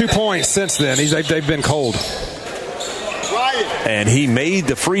 2 points since then. They've been cold. And he made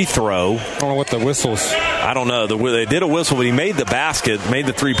the free throw. I don't know what the whistle's. I don't know. They did a whistle, but he made the basket, made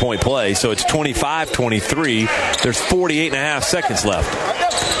the three-point play. So it's 25-23. There's 48.5 seconds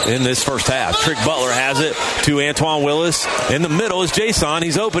left in this first half. Trick Butler has it to Antoine Willis. In the middle is Jason.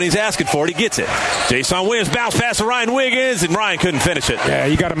 He's open. He's asking for it. He gets it. Jason Williams bounce pass to Ryan Wiggins, and Ryan couldn't finish it. Yeah,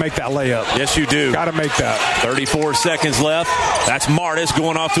 you got to make that layup. Yes, you do. Got to make that. 34 seconds left. That's Martis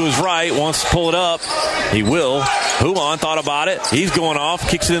going off to his right. Wants to pull it up. He will. Huon thought about it. He's going off.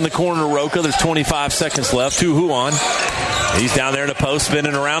 Kicks it in the corner to Roca. There's 25 seconds left. To Huon. He's down there in the post,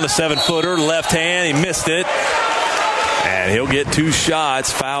 spinning around the 7-footer. Left hand. He missed it. And he'll get 2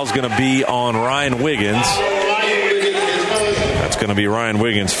 shots. Foul's going to be on Ryan Wiggins. That's going to be Ryan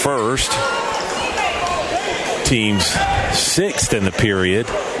Wiggins' first. Team's 6th in the period.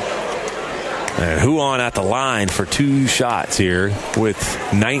 And Huon at the line for 2 shots here with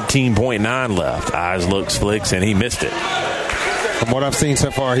 19.9 left. Eyes, looks, flicks, and he missed it. From what I've seen so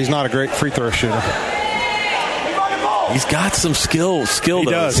far, he's not a great free throw shooter. He's got some skill he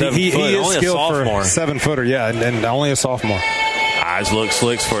though. Does. He is only skilled a sophomore. For 7-footer, yeah, and only a sophomore. Eyes, looks,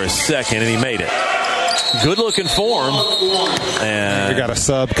 flicks for his second, and he made it. Good looking form. And we got a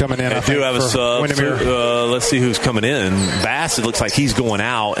sub coming in. They do have a sub. Let's see who's coming in. Bass, it looks like he's going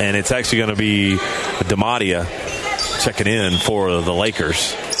out, and it's actually going to be DiMattia checking in for the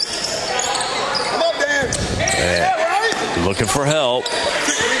Lakers. Looking for help.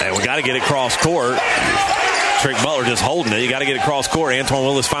 And we got to get it cross court. Trick Butler just holding it. You got to get it cross court. Antoine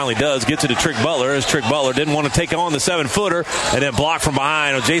Willis finally does. Gets it to Trick Butler. As Trick Butler didn't want to take on the 7-footer and then blocked from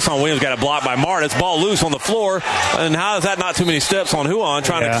behind. Jason Williams got it blocked by Martis. Ball loose on the floor. And how is that not too many steps on Huon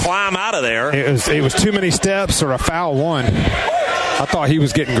trying to climb out of there? It was too many steps or a foul one. I thought he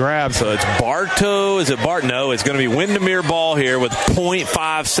was getting grabbed. So it's Bartow. Is it Bart? No, it's going to be Windermere ball here with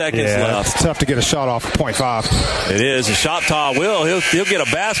 0.5 seconds left. It's tough to get a shot off of 0.5. It is. The Shoptaw he'll get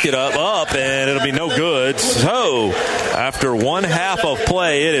a basket up, and it'll be no good. So after 1 half of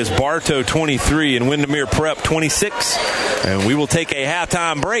play, it is Bartow 23 and Windermere Prep 26. And we will take a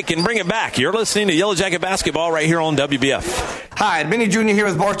halftime break and bring it back. You're listening to Yellow Jacket Basketball right here on WBF. Hi, Benny Jr. here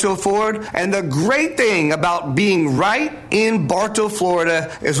with Bartow Ford. And the great thing about being right in Bartow,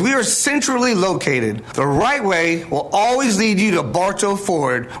 Florida, is we are centrally located. The right way will always lead you to Bartow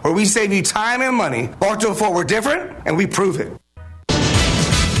Ford, where we save you time and money. Bartow Ford, we're different, and we prove it.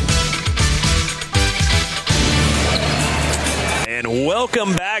 And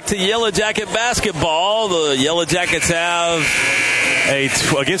welcome back to Yellow Jacket Basketball. The Yellow Jackets have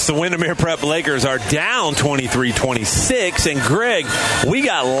against the Windermere Prep Lakers are down 23-26. And Greg, we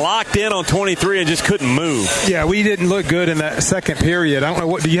got locked in on 23 and just couldn't move. Yeah, we didn't look good in that second period. I don't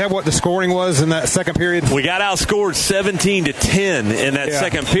know, do you have what the scoring was in that second period? We got outscored 17-10 in that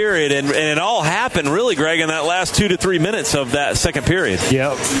second period, and it all happened really, Greg, in that last 2 to 3 minutes of that second period.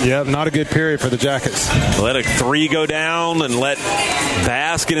 Yep, not a good period for the Jackets. Let a 3 go down and let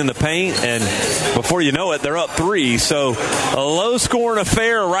Bass get in the paint, and before you know it, they're up 3. So a low-scoring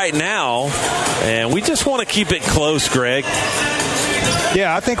affair right now, and we just want to keep it close, Greg.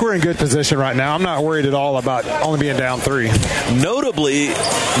 Yeah, I think we're in good position right now. I'm not worried at all about only being down 3. Notably,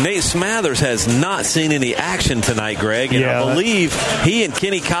 Nate Smathers has not seen any action tonight, Greg, and I believe he and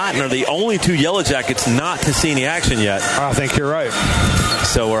Kenny Cotton are the only 2 Yellow Jackets not to see any action yet. I think you're right.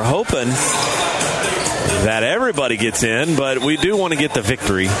 So we're hoping that everybody gets in, but we do want to get the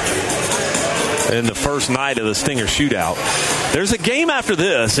victory in the first night of the Stinger Shootout. There's a game after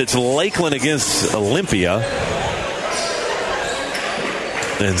this. It's Lakeland against Olympia.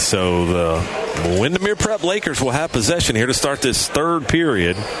 And so the Windermere Prep Lakers will have possession here to start this third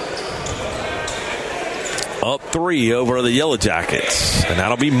period. Up 3 over the Yellow Jackets. And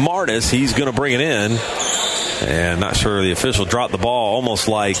that'll be Martis. He's going to bring it in. And not sure the official dropped the ball, almost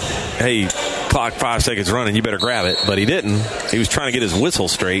like, hey, clock 5 seconds running, you better grab it. But he didn't. He was trying to get his whistle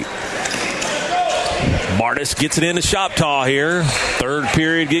straight. Martis gets it into Shoptaw here. Third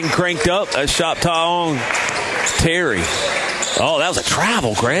period getting cranked up. That's Shoptaw on Terry. Oh, that was a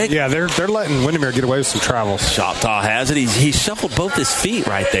travel, Greg. Yeah, they're letting Windermere get away with some travels. Shoptaw has it. He shuffled both his feet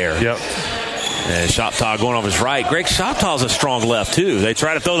right there. Yep. And Shoptaw going off his right. Greg, Shoptaw's a strong left, too. They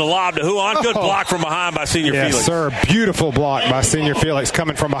try to throw the lob to Huon. Good block from behind by Senior Felix. Yes, sir. Beautiful block by Senior Felix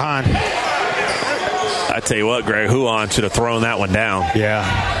coming from behind. I tell you what, Greg, Huon should have thrown that one down.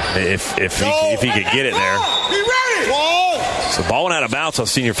 Yeah. If he could get it there. So ball went out of bounds on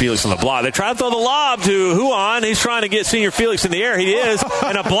Senior Felix on the block. They try to throw the lob to Huon. He's trying to get Senior Felix in the air. He is.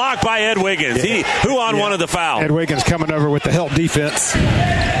 And a block by Ed Wiggins. Huon wanted the foul. Ed Wiggins coming over with the help defense.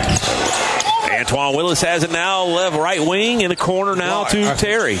 Antoine Willis has it now, left right wing in the corner now to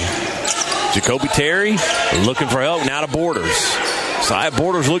Terry. Jacoby Terry looking for help now to Borders. Side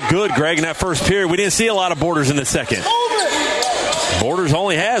Borders looked good, Greg, in that first period. We didn't see a lot of Borders in the second. Borders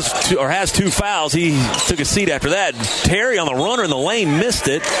only has 2 fouls. He took a seat after that. Terry on the runner in the lane missed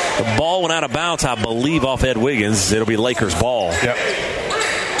it. The ball went out of bounds, I believe, off Ed Wiggins. It'll be Lakers ball. Yep.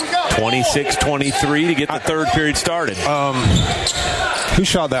 26-23 to get the third period started. Who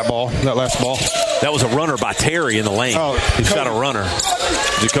shot that ball, that last ball? That was a runner by Terry in the lane. He shot a runner.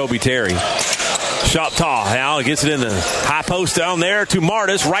 Jacoby Terry. Shoptaw now gets it in the high post down there to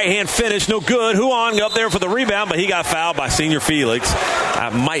Martis. Right-hand finish, no good. Huon up there for the rebound, but he got fouled by Senior Felix.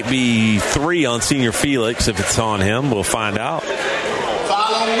 That might be 3 on Senior Felix if it's on him. We'll find out.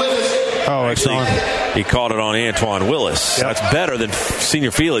 Oh, actually, he called it on Antoine Willis. Yep. That's better than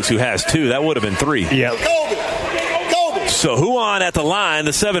Senior Felix, who has 2. That would have been 3. Yep. So Huon at the line,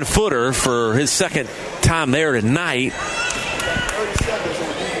 the 7-footer for his second time there tonight.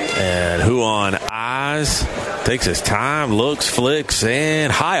 And Huon eyes, takes his time, looks, flicks,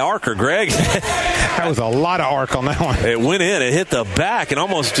 and high arcer, Greg. That was a lot of arc on that one. It went in, it hit the back, and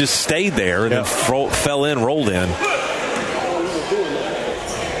almost just stayed there, and then fell in, rolled in.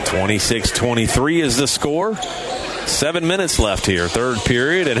 26-23 is the score. 7 minutes left here, third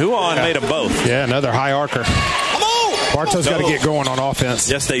period, and Huon made them both. Yeah, another high arcer. Bartow's got to get going on offense.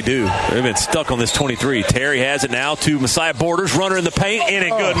 Yes, they do. They've been stuck on this 23. Terry has it now to Messiah Borders. Runner in the paint. In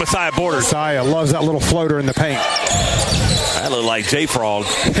and good, Messiah Borders. Messiah loves that little floater in the paint. That looked like J-Frog.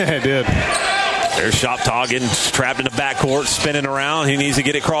 It did. There's Shoptaw getting trapped in the backcourt, spinning around. He needs to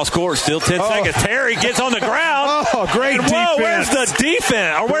get it cross court. Still 10 seconds. Terry gets on the ground. Oh, great defense. Whoa, where's the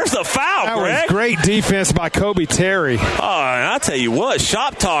defense? Or where's the foul, that Greg? Was great defense by Kobe Terry. Oh, and I'll tell you what,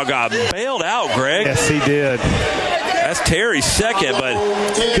 Shoptaw got bailed out, Greg. Yes, he did. That's Terry's second, but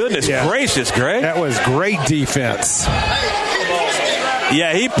goodness gracious, Greg. That was great defense.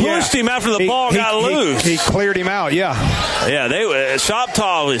 Yeah, he pushed him after the ball got loose. He cleared him out, Yeah,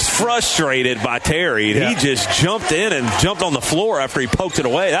 Shoptaw was frustrated by Terry. He just jumped in and jumped on the floor after he poked it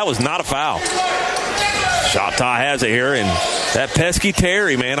away. That was not a foul. Shoptaw has it here, and that pesky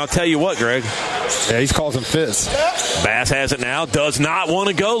Terry, man, I'll tell you what, Greg. Yeah, he's causing fits. Bass has it now. Does not want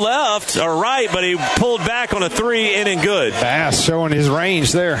to go left or right, but he pulled back on a 3, in and good. Bass showing his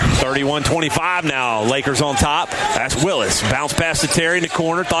range there. 31-25 now. Lakers on top. That's Willis. Bounce pass to Terry in the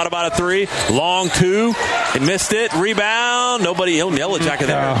corner. Thought about a 3. Long 2. He missed it. Rebound. Nobody. Yellow Jacket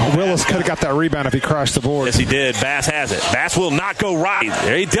there. Willis could have got that rebound if he crashed the board. Yes, he did. Bass has it. Bass will not go right.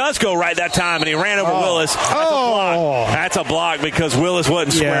 There he does go right that time, and he ran over Willis. That's a block. That's a block because Willis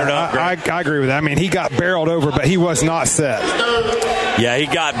wasn't squared up. I agree with that. I mean, he got barreled over, but he was not set. Yeah,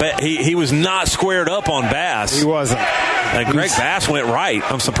 he was not squared up on Bass. He wasn't. And Greg Bass went right.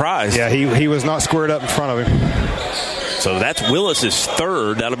 I'm surprised. Yeah, he was not squared up in front of him. So that's Willis's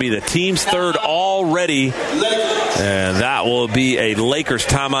third. That'll be the team's third already. And that will be a Lakers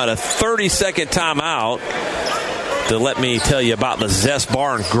timeout, a 30-second timeout. to let me tell you about the Zest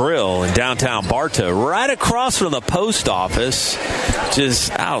Bar and Grill in downtown Bartow, right across from the post office.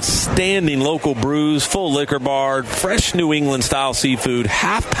 Just outstanding local brews, full liquor bar, fresh New England-style seafood,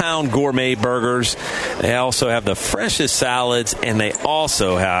 half-pound gourmet burgers. They also have the freshest salads, and they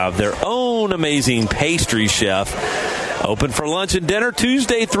also have their own amazing pastry chef. Open for lunch and dinner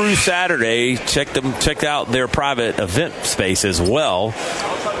Tuesday through Saturday. Check out their private event space as well.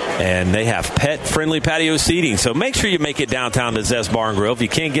 And they have pet-friendly patio seating. So make sure you make it downtown to Zest Bar and Grill. If you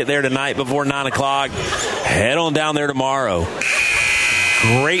can't get there tonight before 9 o'clock, head on down there tomorrow.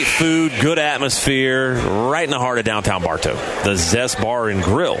 Great food, good atmosphere, right in the heart of downtown Bartow. The Zest Bar and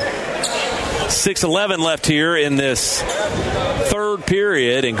Grill. 6:11 left here in this third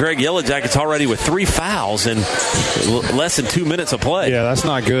period, and Greg Yellow Jackets already with 3 fouls in less than 2 minutes of play. Yeah, that's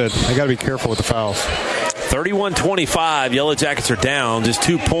not good. They got to be careful with the fouls. 31-25, Yellow Jackets are down just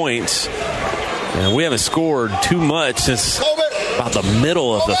 2 points. And we haven't scored too much since about the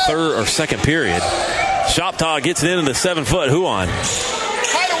middle of the third or second period. Shoptaw gets it into the 7-foot. Huon.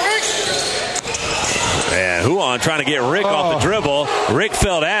 And Huon trying to get Rick off the dribble. Rick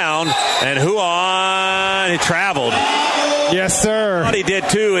fell down, and Huon traveled. Yes, sir. I thought he did,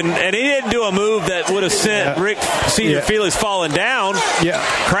 too, and he didn't do a move that would have sent Rick Senior Felix falling down. Yeah.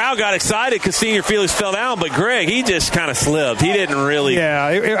 Crowd got excited because Senior Felix fell down, but Greg, he just kind of slipped. He didn't really. Yeah,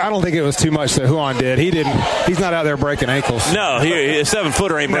 I don't think it was too much that Huon did. He's not out there breaking ankles. No, a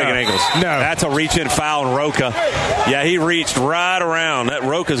 7-footer ain't breaking ankles. No. That's a reach-in foul on Roca. Yeah, he reached right around. That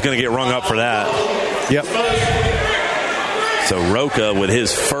Roca's going to get rung up for that. Yep. So Roca with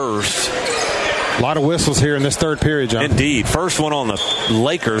his first. A lot of whistles here in this third period, John. Indeed. First one on the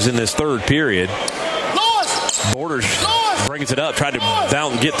Lakers in this third period. Borders brings it up. Tried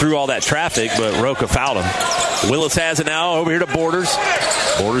to get through all that traffic, but Roca fouled him. Willis has it now over here to Borders.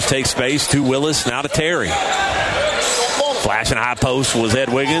 Borders takes space to Willis, now to Terry. Flashing high post was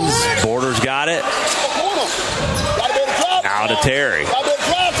Ed Wiggins. Borders got it. Now to Terry.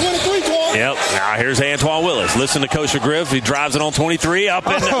 Yep. Now here's Antoine Willis. Listen to Coach Griff. He drives it on 23. Up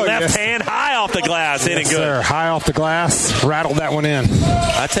in the left hand, high off the glass. Hitting good. Sir. High off the glass. Rattled that one in.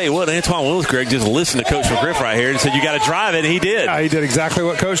 I tell you what, Antoine Willis, Greg, just listened to Coach Griff right here and said, you got to drive it. And he did. Yeah, he did exactly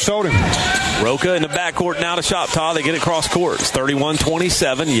what Coach told him. Roca in the backcourt now to Shoptaw. They get it cross court. It's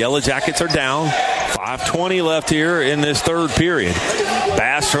 31-27. Yellow Jackets are down. 5:20 left here in this third period.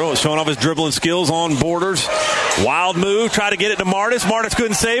 Bass showing off his dribbling skills on Borders. Wild move. Try to get it to Martis. Martis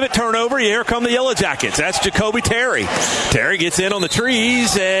couldn't save it. Turnover. Here come the Yellow Jackets. That's Jacoby Terry. Terry gets in on the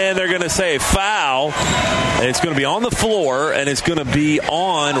trees, and they're going to say foul. And it's going to be on the floor, and it's going to be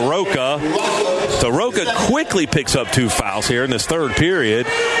on Roca. So Roca quickly picks up 2 fouls here in this third period.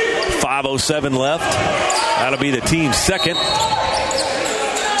 5:07 left. That'll be the team's second.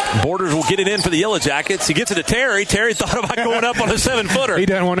 Borders will get it in for the Yellow Jackets. He gets it to Terry. Terry thought about going up on a 7-footer. He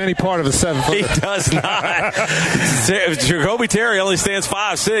doesn't want any part of a 7-footer. He does not. Jacoby Terry only stands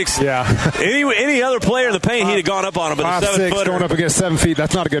 5'6". Yeah. Any other player in the paint, he'd have gone up on him. But the 7-footer going up against 7 feet,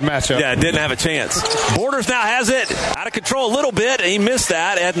 that's not a good matchup. Yeah, didn't have a chance. Borders now has it. Out of control a little bit. He missed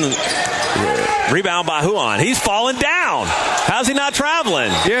that. Rebound by Huon. He's falling down. How's he not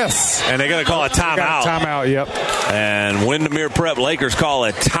traveling? Yes. And they're going to call a timeout. Timeout, yep. And Windermere Prep Lakers call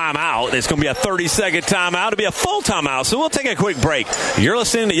a timeout. It's going to be a 30-second timeout. It'll be a full timeout, so we'll take a quick break. You're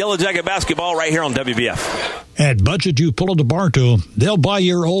listening to Yellow Jacket Basketball right here on WBF. At Budget You pull into Bartow, they'll buy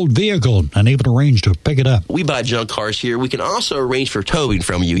your old vehicle and even arrange to pick it up. We buy junk cars here. We can also arrange for towing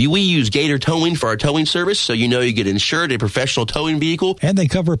from you. We use Gator Towing for our towing service, so you know you get insured a professional towing vehicle. And they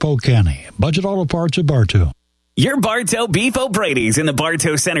cover Polk County. Budget Auto Parts at Bartow. Your Bartow Beef O'Brady's in the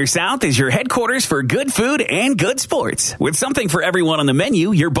Bartow Center South is your headquarters for good food and good sports. With something for everyone on the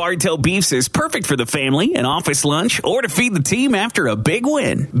menu, your Bartow Beefs is perfect for the family, an office lunch, or to feed the team after a big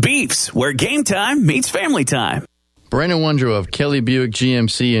win. Beefs, where game time meets family time. Brandon Wondrow of Kelly Buick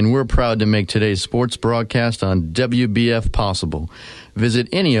GMC, and we're proud to make today's sports broadcast on WBF possible. Visit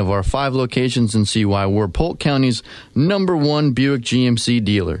any of our 5 locations and see why we're Polk County's #1 Buick GMC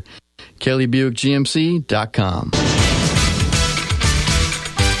dealer. KellyBuickGMC.com.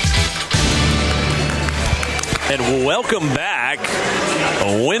 And welcome back.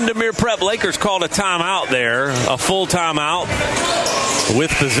 Windermere Prep Lakers called a timeout there, a full timeout with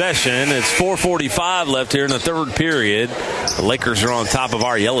possession. It's 4:45 left here in the third period. The Lakers are on top of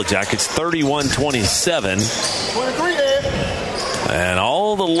our Yellow Jackets, 31-27. And all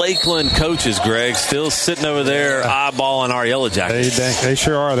all the Lakeland coaches, Greg, still sitting over there eyeballing our Yellow Jackets. They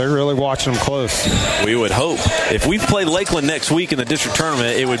sure are. They're really watching them close. We would hope. If we played Lakeland next week in the district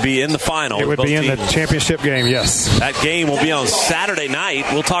tournament, it would be in the final. It would be in the championship game, yes. That game will be on Saturday night.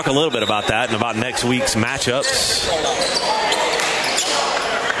 We'll talk a little bit about that and about next week's matchups.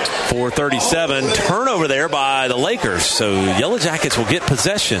 4:37, turnover there by the Lakers. So Yellow Jackets will get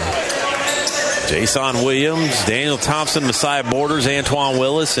possession. Jason Williams, Daniel Thompson, Messiah Borders, Antoine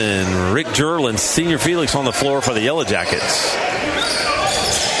Willis, and Rick Jerlin, Senior Felix on the floor for the Yellow Jackets.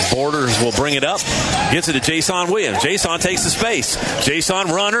 Borders will bring it up. Gets it to Jason Williams. Jason takes the space.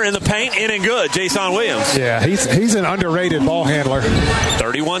 Jason runner in the paint, in and good. Jason Williams. Yeah, he's an underrated ball handler.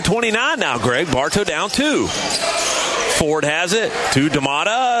 31-29 now, Greg. Bartow down 2. Ford has it to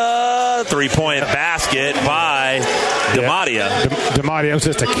D'Amata. 3-point basket by D'Amatia. D'Amatia was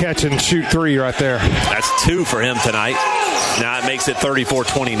just a catch and shoot 3 right there. That's 2 for him tonight. Now it makes it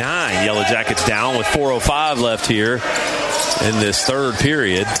 34-29. Yellow Jackets down with 4:05 left here in this third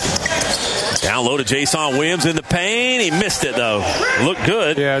period. Down low to Jason Williams in the paint. He missed it, though. Looked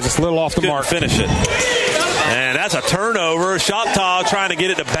good. Yeah, just a little off the mark. Finish it. And that's a turnover. Shoptaw trying to get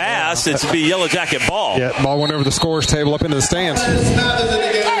it to Bass. It's be Yellow Jacket ball. Yeah, ball went over the scorer's table up into the stands.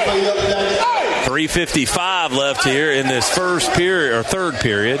 3:55 left here in this first period or third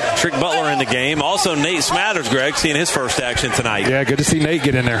period. Trick Butler in the game. Also Nate Smathers, Greg, seeing his first action tonight. Yeah, good to see Nate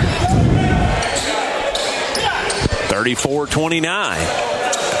get in there. 34-29.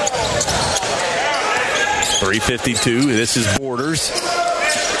 3:52. This is Borders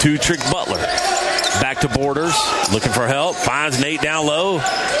to Trick Butler. Back to Borders, looking for help. Finds Nate down low.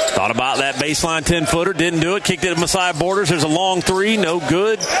 Thought about that baseline 10-footer. Didn't do it. Kicked it to Messiah Borders. There's a long 3. No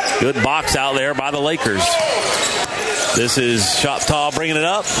good. Good box out there by the Lakers. This is Shoptaw bringing it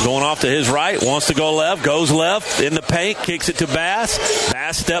up. Going off to his right. Wants to go left. Goes left. In the paint. Kicks it to Bass.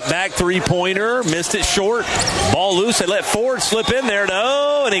 Bass step back. 3-pointer. Missed it short. Ball loose. They let Ford slip in there.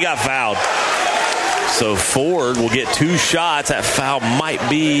 No. And he got fouled. So Ford will get 2 shots. That foul might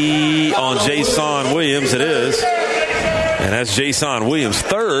be on Jason Williams. It is. And that's Jason Williams'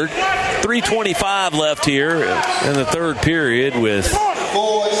 third. 3:25 left here in the third period with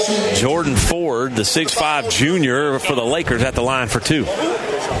Jordan Ford, the 6'5 junior for the Lakers, at the line for 2.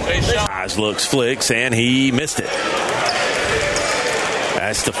 Eyes looks, flicks, and he missed it.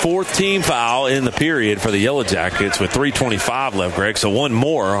 That's the 4th team foul in the period for the Yellow Jackets with 3:25 left, Greg. So one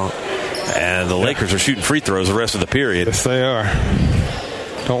more. And the Lakers are shooting free throws the rest of the period. Yes, they are.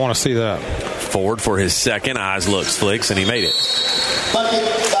 Don't want to see that. Ford for his second. Eyes looks, flicks, and he made it.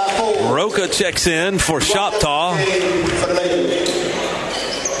 Roca checks in for Shoptaw.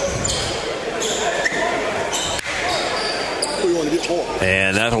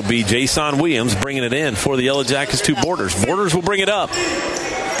 And that'll be Jason Williams bringing it in for the Yellow Jackets to Borders. Borders will bring it up.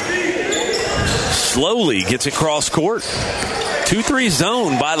 Slowly gets it cross court. 2-3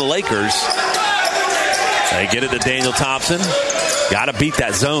 zone by the Lakers. They get it to Daniel Thompson. Got to beat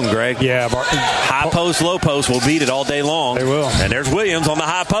that zone, Greg. Yeah. High post, low post will beat it all day long. They will. And there's Williams on the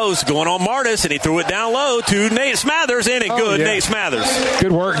high post going on Martis, and he threw it down low to Nate Smathers, and Nate Smathers.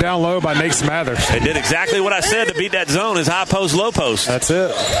 Good work down low by Nate Smathers. They did exactly what I said to beat that zone is high post, low post. That's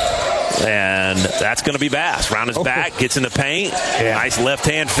it. And that's going to be Bass. Round his back, gets in the paint. Yeah. Nice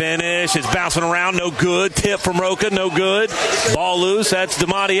left-hand finish. It's bouncing around, no good. Tip from Roca, no good. Ball loose, that's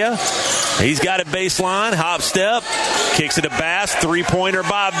D'Amatia. He's got it baseline, hop step, kicks it to Bass. 3-pointer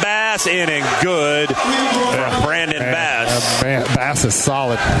by Bass, in and good for Brandon Bass. Bass is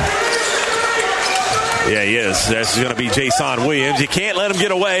solid. Yeah, he is. That's going to be Jason Williams. You can't let him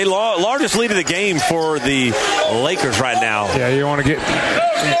get away. Largest lead of the game for the Lakers right now. Yeah, you don't want to get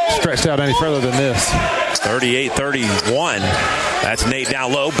stretched out any further than this. 38-31. That's Nate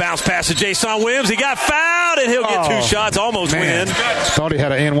down low. Bounce pass to Jason Williams. He got fouled, and he'll get 2 shots. Almost win. Thought he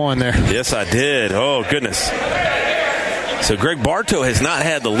had an and 1 there. Yes, I did. Oh, goodness. So Greg Bartow has not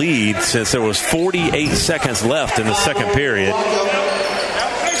had the lead since there was 48 seconds left in the second period.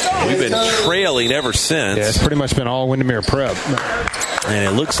 We've been trailing ever since. Yeah, it's pretty much been all Windermere Prep. And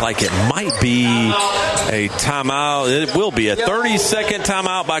it looks like it might be a timeout. It will be a 30-second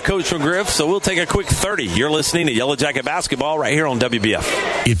timeout by Coach McGriff, so we'll take a quick 30. You're listening to Yellow Jacket Basketball right here on WBF.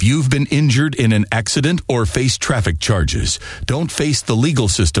 If you've been injured in an accident or face traffic charges, don't face the legal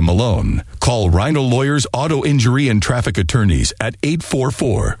system alone. Call Rhino Lawyers Auto Injury and Traffic Attorneys at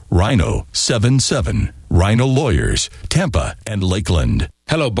 844-RHINO-77. Rhino Lawyers, Tampa and Lakeland.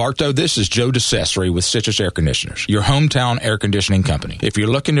 Hello, Bartow. This is Joe DeCesare with Citrus Air Conditioners, your hometown air conditioning company. If you're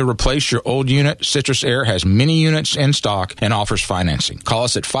looking to replace your old unit, Citrus Air has many units in stock and offers financing. Call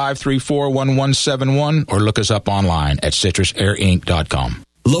us at 534-1171 or look us up online at citrusairinc.com.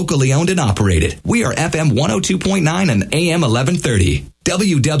 Locally owned and operated. We are FM 102.9 and AM 1130.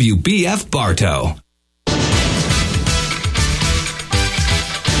 WWBF Bartow.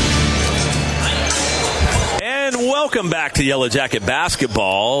 Welcome back to Yellow Jacket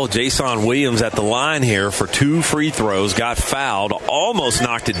basketball. Jason Williams at the line here for 2 free throws. Got fouled. Almost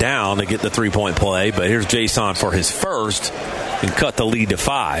knocked it down to get the three-point play. But here's Jason for his first and cut the lead to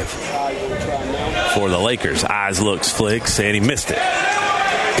 5 for the Lakers. Eyes looks, flicks, and he missed it.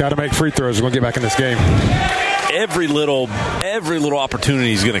 Got to make free throws. We're going to get back in this game. Every little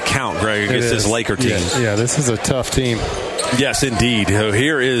opportunity is going to count, Greg, against this Laker team. Yeah, this is a tough team. Yes, indeed. So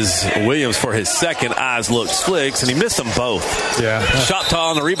here is Williams for his second. Eyes looks, flicks, and he missed them both. Yeah. Shot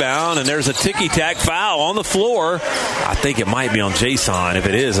tall on the rebound, and there's a ticky-tack foul on the floor. I think it might be on Jason. If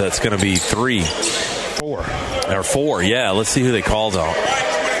it is, it's going to be 3. 4. Or 4, yeah. Let's see who they called on.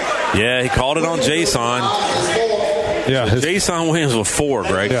 Yeah, he called it on Jason. Yeah. So Jason Williams with 4,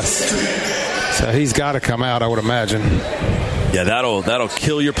 Greg. Yes. So he's got to come out, I would imagine. Yeah, that'll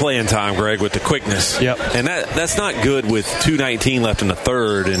kill your playing time, Greg, with the quickness. Yep. And that's not good with 2:19 left in the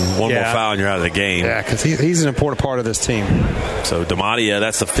third and one more foul and you're out of the game. Yeah, because he's an important part of this team. So DiMattia,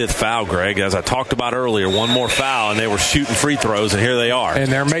 that's the 5th foul, Greg. As I talked about earlier, one more foul and they were shooting free throws, and here they are.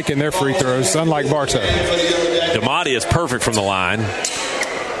 And they're making their free throws, unlike Bartow. DiMattia is perfect from the line.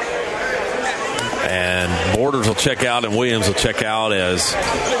 And Borders will check out and Williams will check out as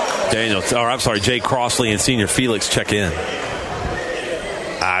Jay Crossley and Senior Felix check in.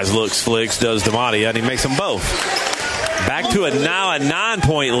 Eyes looks, flicks, does DiMattia, and he makes them both. Back to a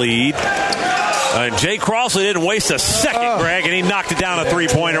 9-point lead. And Jay Crossley didn't waste a second, Greg, and he knocked it down a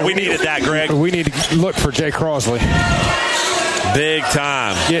three-pointer. We needed that, Greg. We need to look for Jay Crossley. Big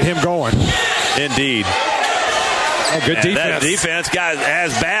time. Get him going. Indeed. Good defense. That defense guy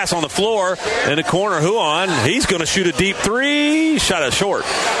has Bass on the floor in the corner. Huon, he's going to shoot a deep 3. Shot it short.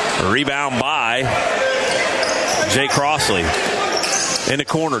 Rebound by Jay Crossley. In the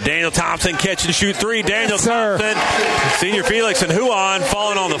corner, Daniel Thompson catch and shoot 3. Daniel Thompson, Senior Felix, and Huon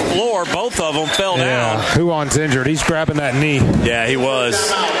falling on the floor. Both of them fell down. Huon's injured. He's grabbing that knee. Yeah, he was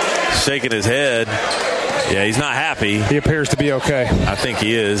shaking his head. Yeah, he's not happy. He appears to be okay. I think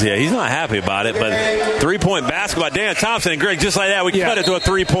he is. Yeah, he's not happy about it. But 3-point basketball, Daniel Thompson and Greg, just like that, we cut it to a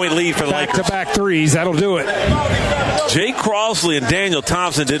 3-point lead for the Lakers. Back-to-back threes, that'll do it. Jay Crossley and Daniel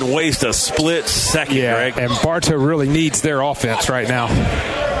Thompson didn't waste a split second, Greg. And Bartow really needs their offense right now.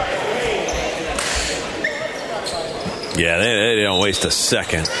 Yeah, they don't waste a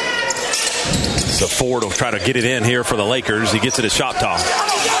second. So Ford will try to get it in here for the Lakers. He gets it to Shoptaw.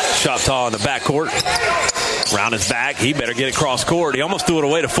 Shoptaw in the backcourt. Round his back. He better get it cross court. He almost threw it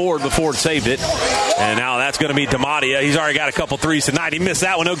away to Ford, but Ford saved it. And now that's going to be DiMattia. He's already got a couple threes tonight. He missed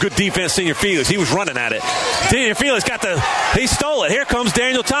that one. No good defense, Senior Felix. He was running at it. Senior Felix he stole it. Here comes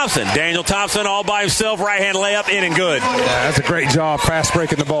Daniel Thompson. Daniel Thompson all by himself. Right-hand layup in and good. Yeah, that's a great job. Fast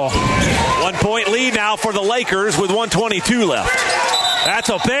breaking the ball. 1-point lead now for the Lakers with 1:22 left. That's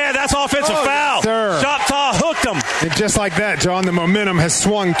offensive foul. Shoptaw hooked him. And just like that, John, the momentum has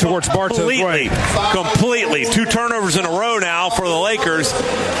swung towards Bartow's way. Completely. 2 turnovers in a row now for the Lakers.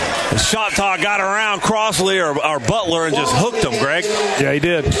 Shoptaw got around Crossley or Butler and just hooked him, Greg. Yeah, he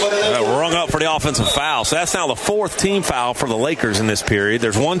did. Rung up for the offensive foul. So that's now the 4th team foul for the Lakers in this period.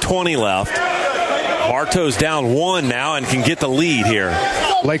 There's 1:20 left. Bartow's down 1 now and can get the lead here.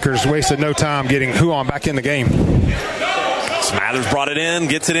 Lakers wasted no time getting Huon back in the game. Smathers brought it in,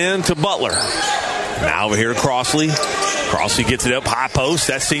 gets it in to Butler. Now over here to Crossley. Crossley gets it up, high post.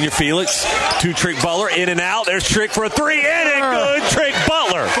 That's Senior Felix. 2-trick Butler, in and out. There's Trick for a 3, in and good. Trick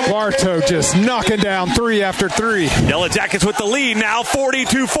Butler. Bartow just knocking down 3 after 3. Yellow Jackets with the lead now,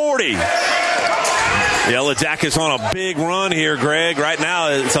 42-40. Yellow Jackets on a big run here, Greg. Right now,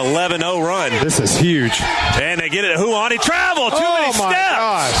 it's 11-0 run. This is huge. And they get it to Huon. He traveled. Too many steps.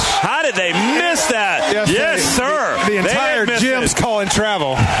 Gosh. How did they miss that? Yes, sir. The entire gym's calling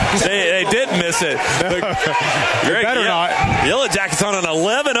travel. They did miss it. Greg, better not. Yellow Jackets on an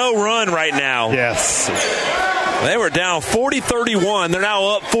 11-0 run right now. Yes. They were down 40-31. They're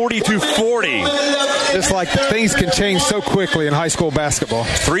now up 42-40. Just like things can change so quickly in high school basketball.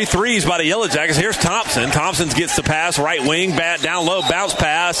 3 threes by the Yellow Jackets. Here's Thompson. Thompson gets the pass, right wing, down low, bounce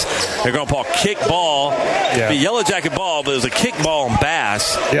pass. They're going to call kick ball. Yeah. The Yellow Jacket ball, but it was a kick ball on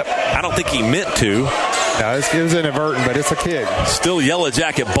Bass. Yep. I don't think he meant to. No, it was inadvertent, but it's a kick. Still Yellow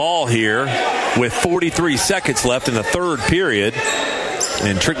Jacket ball here with 43 seconds left in the third period.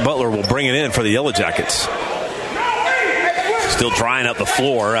 And Trick Butler will bring it in for the Yellow Jackets. Still drying up the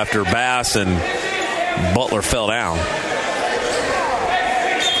floor after Bass and Butler fell down.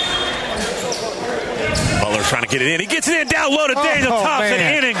 Butler trying to get it in. He gets it in, down low to Daniel Thompson,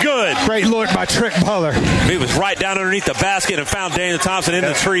 in and good. Great look by Trick Butler. He was right down underneath the basket and found Daniel Thompson in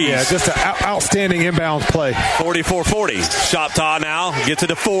the trees. Yeah, just an outstanding inbound play. 44-40. Shoptaw now gets it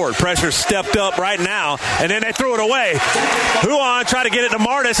to Ford. Pressure stepped up right now, and then they threw it away. Huon tried to get it to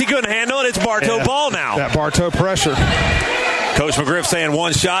Martis. He couldn't handle it. It's Bartow ball now. That Bartow pressure. Coach McGriff saying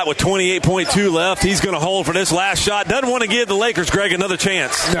one shot with 28.2 left. He's going to hold for this last shot. Doesn't want to give the Lakers, Greg, another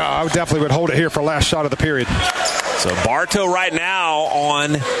chance. No, I definitely would hold it here for last shot of the period. So Bartow right now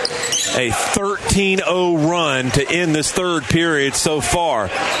on a 13-0 run to end this third period so far.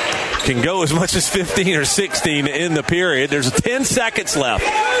 Can go as much as 15 or 16 in the period. There's 10 seconds left.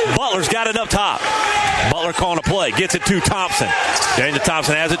 Butler's got it up top. Butler calling a play. Gets it to Thompson. Daniel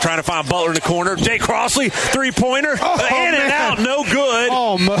Thompson has it, trying to find Butler in the corner. Jay Crossley, three-pointer. In and out, no good.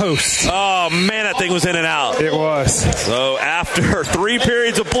 Almost. Oh, man, that thing was in and out. It was. So after 3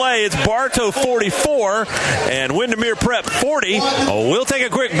 periods of play, it's Bartow 44 and Windermere Prep 40. We'll take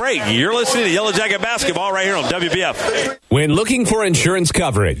a quick break. You're listening to Yellow Jacket Basketball right here on WBF. When looking for insurance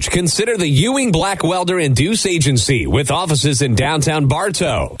coverage, consider the Ewing Black Welder and Deuce Agency with offices in downtown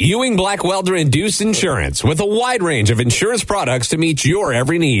Bartow. Ewing Black Welder and Deuce Insurance with a wide range of insurance products to meet your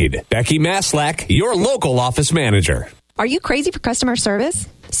every need. Becky Maslak, your local office manager. Are you crazy for customer service?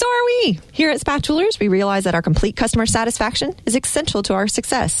 So are we. Here at Spath Jewelers, we realize that our complete customer satisfaction is essential to our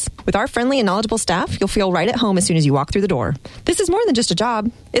success. With our friendly and knowledgeable staff, you'll feel right at home as soon as you walk through the door. This is more than just a job.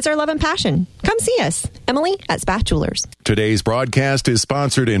 It's our love and passion. Come see us. Emily at Spath Jewelers. Today's broadcast is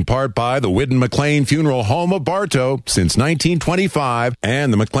sponsored in part by the Whidden McLean Funeral Home of Bartow since 1925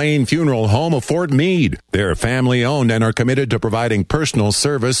 and the McLean Funeral Home of Fort Meade. They're family-owned and are committed to providing personal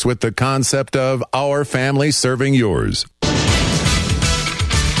service with the concept of our family serving yours.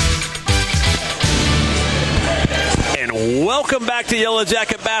 Welcome back to Yellow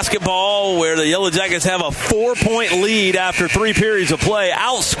Jacket Basketball, where the Yellow Jackets have a 4-point lead after 3 periods of play.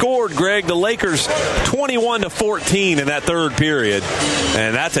 Outscored, Greg, the Lakers 21-14 in that third period.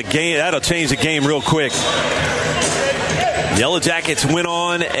 And that's a game that'll change the game real quick. Yellow Jackets went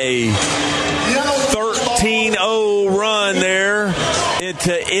on a 13-0 run there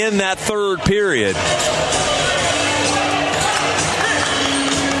to end that third period.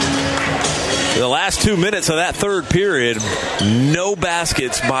 The last 2 minutes of that third period, no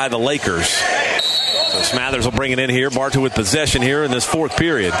baskets by the Lakers. So Smathers will bring it in here. Bartow with possession here in this fourth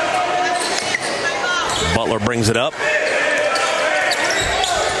period. Butler brings it up.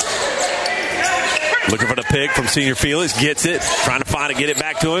 Looking for the pick from Senior Felix. Gets it. Trying to find it, get it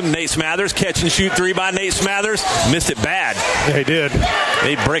back to him. Nate Smathers. Catch and shoot 3 by Nate Smathers. Missed it bad. Yeah, he did.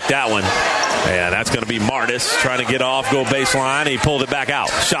 They bricked that one. And that's going to be Martis trying to get off, go baseline. He pulled it back out.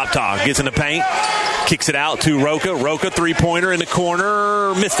 Shoptaw gets in the paint. Kicks it out to Roca. Roca, three-pointer in the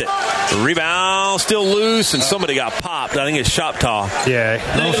corner. Missed it. The rebound still loose, and somebody got popped. I think it's Shoptaw. Yeah.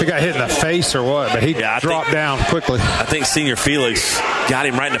 I don't know if he got hit in the face or what, but he dropped down quickly. I think Senior Felix got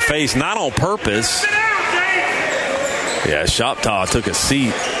him right in the face, not on purpose. Yeah, Shoptaw took a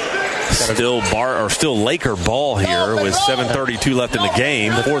seat. Still Laker ball here with 7:32 left in the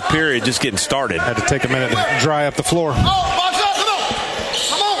game. The fourth period just getting started. Had to take a minute to dry up the floor.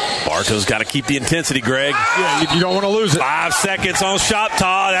 Bartow's got to keep the intensity, Greg. Yeah, you don't want to lose it. 5 seconds on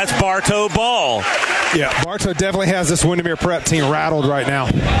Shoptaw. That's Bartow ball. Yeah, Bartow definitely has this Windermere Prep team rattled right now.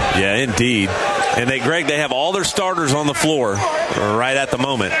 Yeah, indeed. And they have all their starters on the floor right at the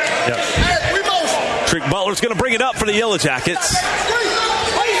moment. Yep. Trick Butler's going to bring it up for the Yellow Jackets.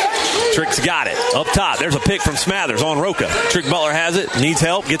 Trick's got it. Up top, there's a pick from Smathers on Roca. Trick Butler has it, needs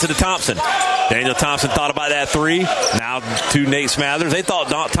help, gets it to Thompson. Daniel Thompson thought about that 3. Now to Nate Smathers. They thought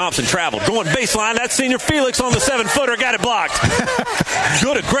Thompson traveled. Going baseline, that's Senior Felix on the 7-footer. Got it blocked.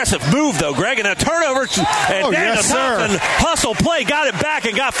 Good aggressive move, though, Greg. And a turnover. And Daniel Thompson, hustle play, got it back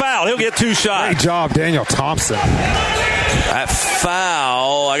and got fouled. He'll get 2 shots. Great job, Daniel Thompson. That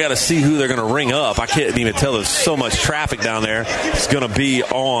foul, I got to see who they're going to ring up. I can't even tell. There's so much traffic down there. It's going to be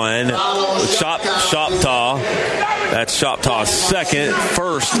on Shoptaw. That's Shoptaw's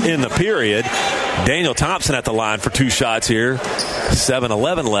first in the period. Daniel Thompson at the line for 2 shots here.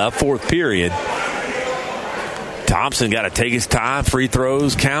 7:11 left, fourth period. Thompson got to take his time. Free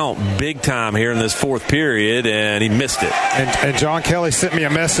throws count big time here in this fourth period, and he missed it. And John Kelly sent me a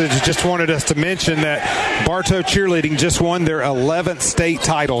message. Just wanted us to mention that Bartow Cheerleading just won their 11th state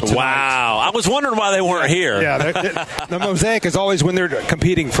title tonight. Wow. I was wondering why they weren't here. Yeah, the Mosaic is always when they're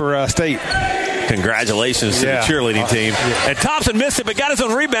competing for state. Congratulations to the cheerleading team. And Thompson missed it, but got his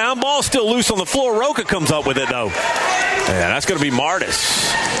own rebound. Ball still loose on the floor. Roca comes up with it, though. And that's going to be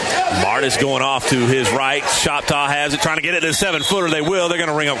Martis. Martis going off to his right. Choctaw has it, trying to get it to the 7-footer. They will. They're going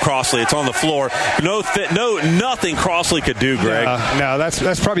to ring up Crossley. It's on the floor. Nothing Crossley could do, Greg. No,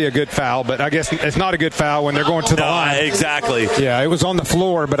 that's probably a good foul, but I guess it's not a good foul when they're going to the line. Exactly. Yeah, it was on the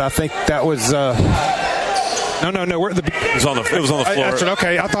floor, but I think that was. No. It was on the floor.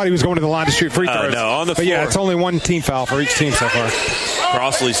 Okay, I thought he was going to the line to shoot free throws. No, on the floor. But yeah, it's only one team foul for each team so far.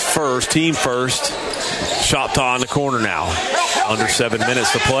 Crossley's team first. Choctaw in the corner now. Under 7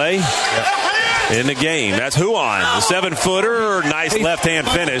 minutes to play in the game. That's Huon. The 7-footer. Nice left-hand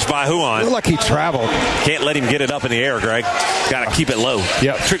finish by Huon. Looked like he traveled. Can't let him get it up in the air, Greg. Got to keep it low.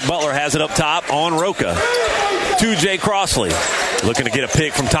 Yep. Trick Butler has it up top on Roca. To Jay Crossley. Looking to get a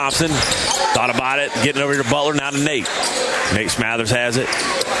pick from Thompson. Thought about it. Getting over to Butler. Now to Nate. Nate Smathers has it.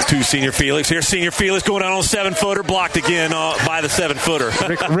 To Senior Felix. Here's Senior Felix going out on 7-footer. Blocked again by the 7-footer.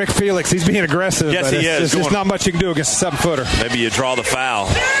 Rick Felix. He's being aggressive. Yes, he is. There's not much you can do against a 7-footer. Maybe you draw the foul.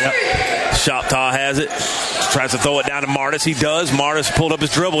 Yep. Choctaw has it. Tries to throw it down to Martis. He does. Martis pulled up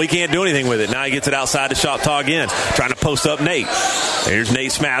his dribble. He can't do anything with it. Now he gets it outside to Choctaw again. Trying to post up Nate. Here's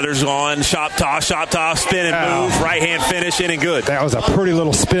Nate Smathers on Choctaw. Choctaw spin and move. Right-hand finish in and good. That was a pretty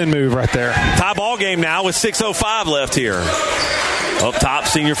little spin move right there. Tie ball game now with 6:05 left here. Up top,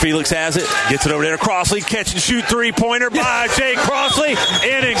 Senior Felix has it. Gets it over there to Crossley. Catch and shoot three-pointer by Jay Crossley.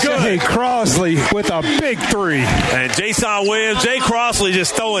 In and good. Jay Crossley with a big three. And Jason Williams, Jay Crossley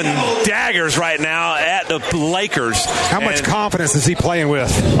just throwing daggers right now at the Lakers. How much confidence is he playing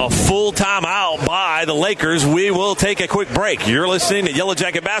with? A full timeout by the Lakers. We will take a quick break. You're listening to Yellow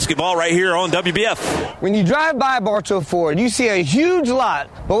Jacket Basketball right here on WBF. When you drive by Bartow Ford, you see a huge lot.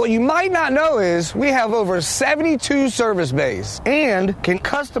 But what you might not know is we have over 72 service bays and can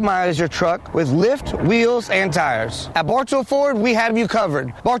customize your truck with lift, wheels, and tires. At Bartow Ford, we have you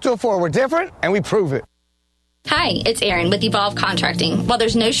covered. Bartow Ford, we're different, and we prove it. Hi, it's Erin with Evolve Contracting. While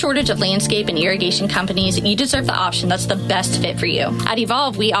there's no shortage of landscape and irrigation companies, you deserve the option that's the best fit for you. At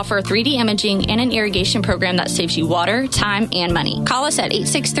Evolve, we offer 3D imaging and an irrigation program that saves you water, time, and money. Call us at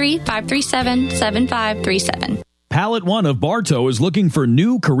 863-537-7537. Pallet One of Bartow is looking for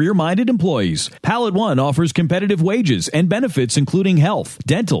new career-minded employees. Pallet One offers competitive wages and benefits including health,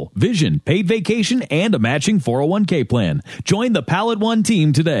 dental, vision, paid vacation, and a matching 401k plan. Join the Pallet One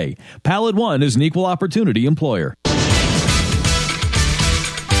team today. Pallet One is an equal opportunity employer.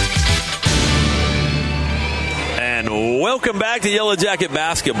 Welcome back to Yellow Jacket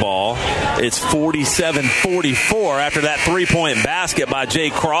Basketball. It's 47-44 after that three-point basket by Jay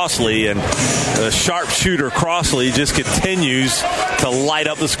Crossley, and the sharpshooter Crossley just continues to light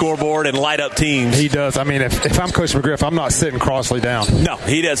up the scoreboard and light up teams. He does. I mean, if I'm Coach McGriff, I'm not sitting Crossley down. No,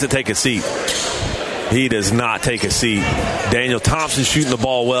 he doesn't take a seat. He does not take a seat. Daniel Thompson shooting the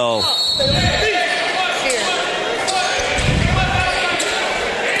ball well.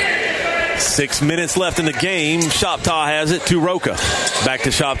 6 minutes left in the game. Choctaw has it to Roca. Back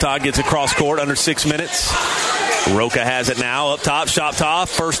to Choctaw. Gets across court under 6 minutes. Roca has it now up top. Choctaw,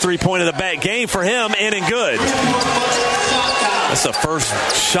 first 3-point of the game for him. In and good. That's the first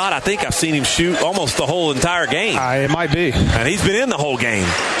shot I think I've seen him shoot almost the whole entire game. It might be. And he's been in the whole game.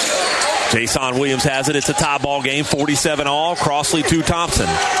 Jason Williams has it. It's a tie ball game. 47-all. Crossley to Thompson.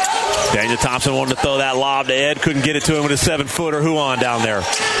 Daniel Thompson wanted to throw that lob to Ed. Couldn't get it to him with a 7-footer. Huon down there.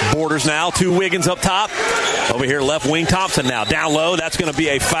 Borders now. 2 Wiggins up top. Over here, left wing Thompson now. Down low. That's going to be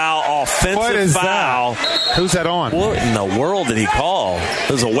a foul. Offensive foul. That? Who's that on? What in the world did he call?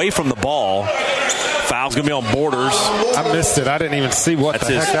 It was away from the ball. Foul's going to be on Borders. I missed it. I didn't even see what That's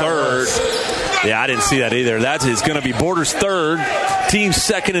the heck that third. was. Yeah, I didn't see that either. That's going to be Borders' third. Team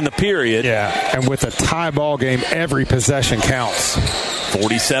second in the period. Yeah, and with a tie ball game, every possession counts.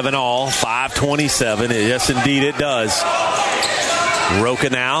 47-all, 5:27. Yes, indeed, it does. Roca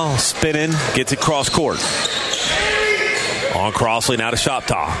now spinning, gets it cross court. On Crossley now to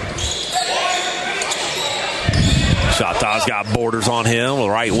Choctaw. Choctaw's got Borders on him.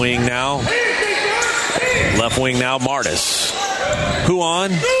 Right wing now. Left wing now, Martis.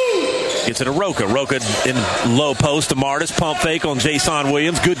 Huon gets it to Roca. Roca in low post to Martis. Pump fake on Jason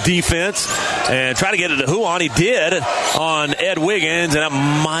Williams. Good defense. And try to get it to Huon. He did on Ed Wiggins. And it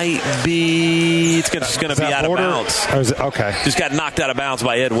might be... It's just going to be out of bounds. Or is it, okay. Just got knocked out of bounds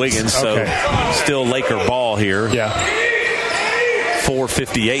by Ed Wiggins. So still Laker ball here. Yeah.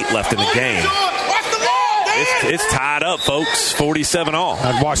 4:58 left in the game. It's tied up, folks. 47-all.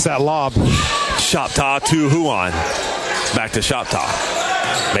 I'd watch that lob. Choctaw to Huon. Back to Choctaw.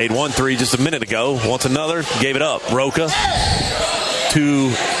 Made 1 3 just a minute ago. Wants another. Gave it up. Roca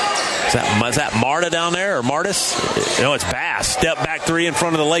to Is that Marta down there or Martis? No, it's Bass. Step back three in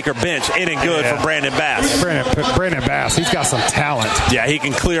front of the Laker bench. In and good for Brandon Bass. Brandon Bass, he's got some talent. Yeah, he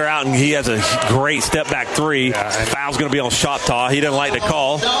can clear out, and he has a great step back three. Foul's going to be on Choctaw. He doesn't like the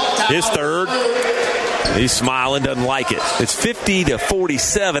call. His third. He's smiling, doesn't like it. It's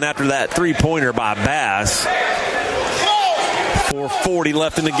 50-47 after that three-pointer by Bass. 4:40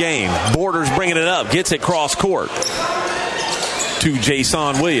 left in the game. Borders bringing it up. Gets it cross court to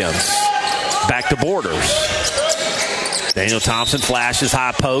Jason Williams. Back to Borders. Daniel Thompson flashes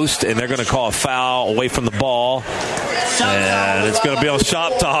high post, and they're going to call a foul away from the ball. And it's going to be on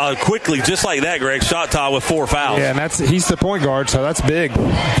Choctaw quickly, just like that, Greg. Choctaw with 4 fouls. Yeah, and he's the point guard, so that's big.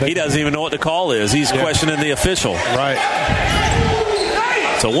 He doesn't even know what the call is. He's questioning the official. Right.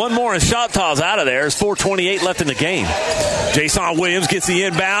 So one more, and Choctaw's out of there. There's 4:28 left in the game. Jason Williams gets the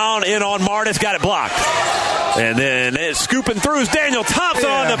inbound. In on Martis. Got it blocked. And then it's scooping through is Daniel Thompson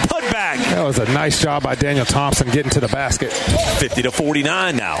on the putback. That was a nice job by Daniel Thompson getting to the basket.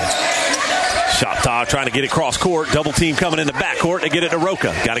 50-49 now. Choctaw trying to get it cross court. Double team coming in the backcourt. They get it to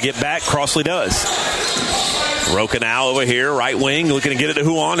Roca. Got to get back. Crossley does. Roca now over here, right wing, looking to get it to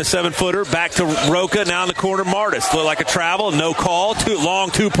Huon, a 7-footer. Back to Roca, now in the corner, Martis. Look like a travel, no call. Long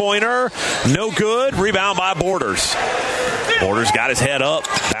two-pointer, no good. Rebound by Borders. Borders got his head up.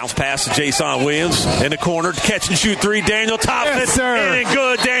 Bounce pass to Jason Williams. In the corner, catch and shoot three, Daniel Thompson. Yes, sir. In and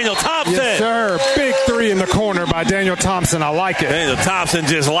good, Daniel Thompson. Yes, sir. Big three in the corner by Daniel Thompson. I like it. Daniel Thompson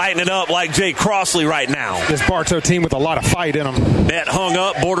just lighting it up like Jay Crossley right now. This Bartow team with a lot of fight in them. Net hung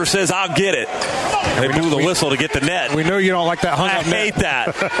up. Borders says, I'll get it. They blew the whistle to get the net. We know you don't like that hung up net. I hate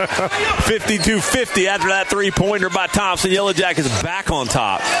that. 52-50 after that three-pointer by Thompson. Yellow Jackets back on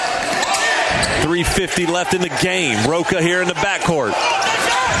top. 3:50 left in the game. Roca here in the backcourt.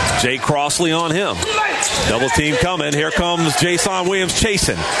 Jay Crossley on him. Double team coming. Here comes Jason Williams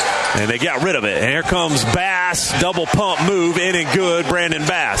chasing. And they got rid of it. And here comes Bass. Double pump move. In and good. Brandon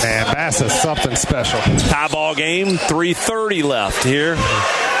Bass. Man, Bass is something special. Tie ball game. 3:30 left here.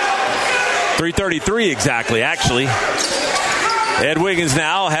 3:33 exactly, actually. Ed Wiggins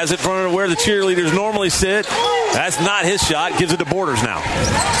now has it from where the cheerleaders normally sit. That's not his shot. Gives it to Borders now.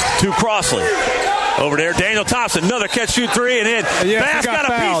 To Crossley. Over there, Daniel Thompson, another catch, shoot three, and in. Bass got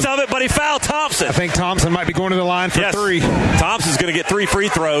a piece of it, but he fouled Thompson. I think Thompson might be going to the line for three. Thompson's going to get 3 free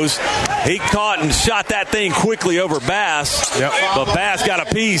throws. He caught and shot that thing quickly over Bass, but Bass got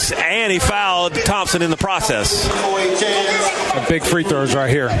a piece, and he fouled Thompson in the process. Big free throws right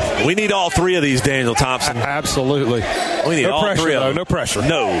here. We need all 3 of these, Daniel Thompson. Absolutely. We need all 3 of them. No pressure.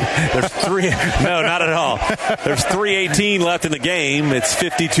 No. There's 3. No, not at all. There's 3:18 left in the game. It's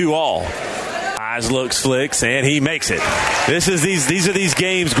 52 all. Eyes looks, flicks, and he makes it. These are these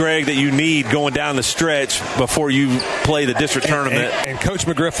games, Greg, that you need going down the stretch before you play the district tournament. And Coach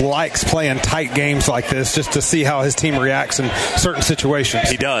McGriff likes playing tight games like this just to see how his team reacts in certain situations.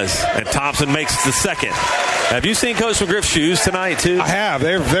 He does. And Thompson makes the second. Have you seen Coach McGriff's shoes tonight, too? I have.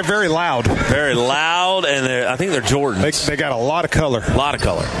 They're very loud. Very loud, and I think they're Jordans. They got a lot of color. A lot of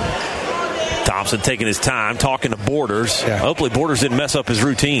color. Thompson taking his time, talking to Borders. Yeah. Hopefully Borders didn't mess up his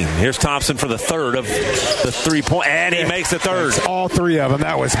routine. Here's Thompson for the third of the 3-point, and he makes the third. That's all 3 of them.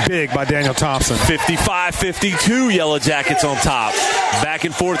 That was big by Daniel Thompson. 55-52, Yellow Jackets on top. Back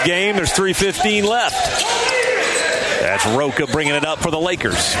and forth game. There's 3:15 left. That's Roca bringing it up for the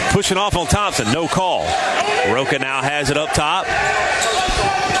Lakers. Pushing off on Thompson. No call. Roca now has it up top.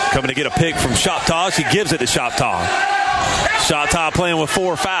 Coming to get a pick from Choctaw. He gives it to Choctaw. Choctaw playing with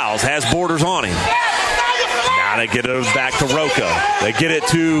 4 fouls. Has Borders on him. Now they get it back to Roca. They get it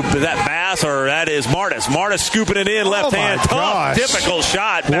to that Bass, or that is Martis. Martis scooping it in, left hand. Tough, typical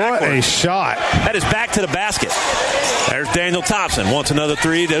shot. Backward. What a shot. That is back to the basket. There's Daniel Thompson. Wants another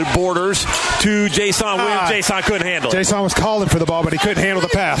 3. The Borders to Jason Williams. Jason couldn't handle it. Jason was calling for the ball, but he couldn't handle the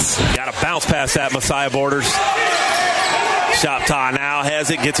pass. Got to bounce past that, Messiah Borders. Choctaw now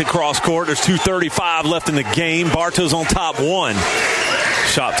has it, gets it cross court. There's 2:35 left in the game. Bartow's on top 1.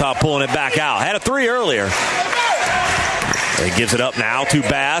 Choctaw pulling it back out. Had a 3 earlier. He gives it up now to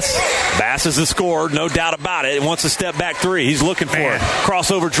Bass. Bass is the scorer, no doubt about it. He wants a step back 3. He's looking for it.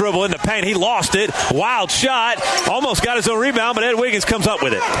 Crossover dribble in the paint. He lost it. Wild shot. Almost got his own rebound, but Ed Wiggins comes up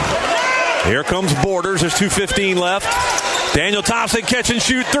with it. Here comes Borders. There's 2:15 left. Daniel Thompson catch and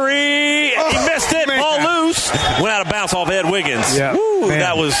shoot 3. He missed it. Man. Ball loose. Went out of bounds off Ed Wiggins. Yeah. Woo, man.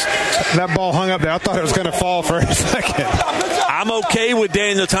 That ball hung up there. I thought it was going to fall for a second. I'm okay with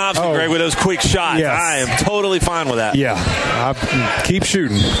Daniel Thompson, Greg, with those quick shots. Yes. I am totally fine with that. Yeah. Keep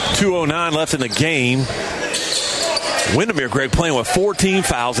shooting. 2:09 left in the game. Windermere, Greg, playing with 14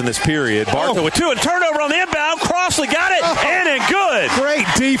 fouls in this period. Bartow with 2 and turnover on the inbound. Crossley got it, and good. Great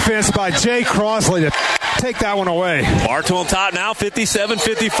defense by Jay Crossley to take that one away. Bartow on top now,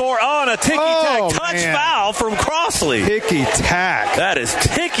 57-54. Oh, and a ticky-tack touch foul from Crossley. Ticky-tack. That is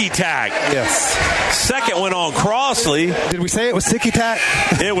ticky-tack. Yes. Second went on Crossley. Did we say it was ticky-tack?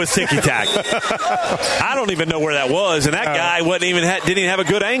 It was ticky-tack. I don't even know where that was, and that guy didn't even have a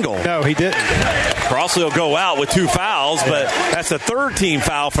good angle. No, he didn't. Crossley will go out with 2 fouls, but that's the third team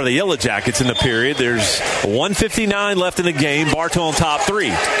foul for the Yellow Jackets in the period. There's 1:59 left in the game. Bartow on top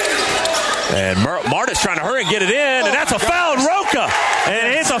 3. And Martis trying to hurry and get it in, and that's a foul on Roca.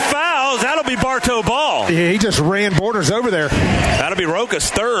 And it's a foul. That'll be Bartow ball. Yeah, he just ran Borders over there. That'll be Roca's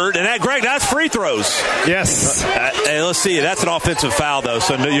third. And Greg, that's free throws. Yes. Hey, let's see. That's an offensive foul, though,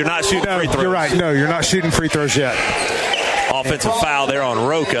 so you're not shooting free throws. You're right. No, you're not shooting free throws yet. Offensive foul there on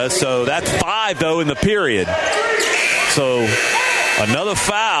Roca. So that's 5, though, in the period. So another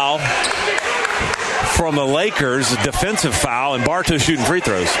foul from the Lakers, a defensive foul, and Bartow shooting free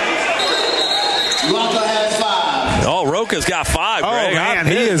throws. Roca has 5. Oh, Roca's got 5, Greg. Oh, man,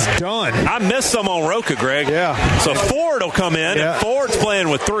 he is done. I missed some on Roca, Greg. Yeah. So Ford will come in, and Ford's playing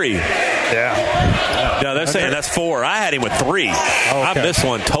with 3. Yeah. No, they're saying that's 4. I had him with 3. I missed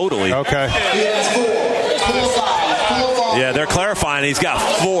one totally. Okay. He has 4. 4-5. Yeah, they're clarifying he's got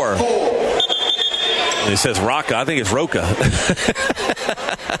 4. And he says Roca. I think it's Roca.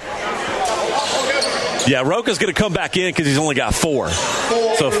 Yeah, Roca's going to come back in because he's only got 4.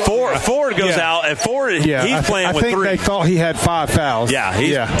 So Ford goes out, and Ford he's playing with 3. I think they thought he had 5 fouls.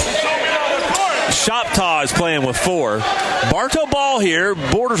 Yeah. Shoptaw is playing with 4. Bartow ball here.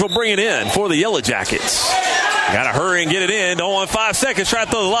 Borders will bring it in for the Yellow Jackets. Got to hurry and get it in. Don't want 5 seconds. Try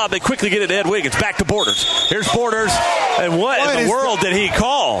to throw the lob. They quickly get it to Ed Wiggins. Back to Borders. Here's Borders. And what in the world did he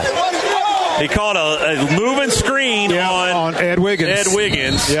call? He called a moving screen on Ed Wiggins. Ed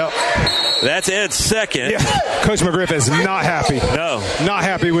Wiggins. Yep. That's Ed's second. Yeah. Coach McGriff is not happy. No. Not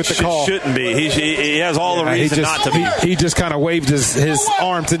happy with the call. Shouldn't be. He has all the reason not to be. He just kind of waved his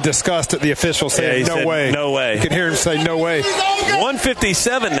arms in disgust at the official, saying, no way. No way. You can hear him say, no way.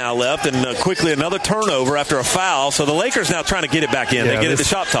 1:57 now left, and quickly another turnover after a foul. So the Lakers now trying to get it back in. They get it to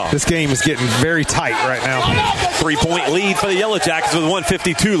Shoptaw. This game is getting very tight right now. 3-point lead for the Yellow Jackets with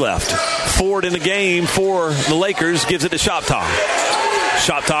 1:52 left. Ford in the game for the Lakers, gives it to Shoptaw.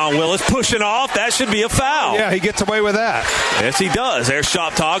 Shoptaw and Willis pushing off. That should be a foul. Yeah, he gets away with that. Yes, he does. There's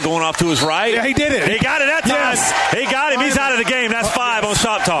Shoptaw going off to his right. Yeah, he did it. He got it that time. Yes. He got him. He's out of the game. That's 5 on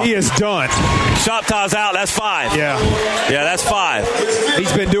Shoptaw. He is done. Shoptaw's out. That's 5. Yeah. Yeah, that's 5.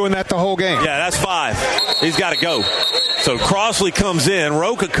 He's been doing that the whole game. Yeah, that's 5. He's got to go. So Crossley comes in.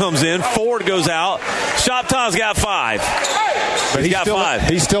 Roca comes in. Ford goes out. Shoptaw's got 5. But he's got 5.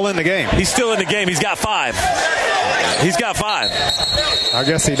 He's still in the game. He's still in the game. He's got 5. He's got 5. I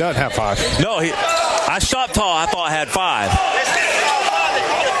guess he doesn't have 5. No, Shoptaw, I thought had 5.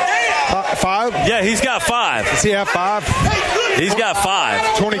 5? Yeah, he's got 5. Does he have 5? He's got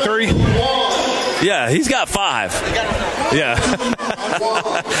 5. 23? Yeah, he's got 5. Yeah.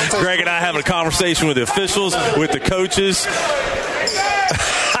 Greg and I having a conversation with the officials, with the coaches.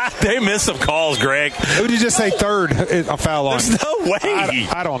 They missed some calls, Greg. Who did you just say third a foul on? There's no way.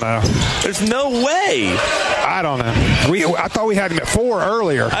 I don't know. There's no way. I don't know. I thought we had him at 4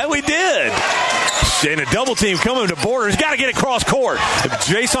 earlier. We did. And a double team coming to Borders. Got to get it cross court. If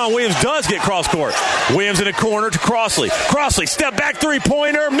Jason Williams does get cross court. Williams in the corner to Crossley. Crossley, step back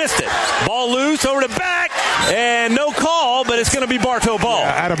 3-pointer. Missed it. Ball loose over the back. And no call, but it's going to be Bartow ball.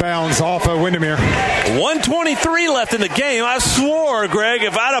 Yeah, out of bounds off of Windermere. 1:23 left in the game. I swore, Greg,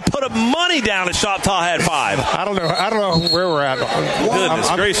 if I'd have put money down that Shoptaw had 5. I don't know where we're at.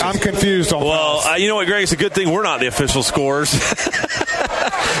 Goodness gracious. I'm confused on you know what, Greg? It's a good thing we're not the official scorers.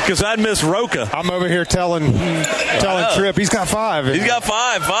 Because I'd miss Roca. I'm over here telling Tripp he's got 5. He's got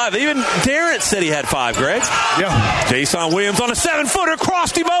 5. Even Terrence said he had 5, Greg. Yeah. Jason Williams on a 7-footer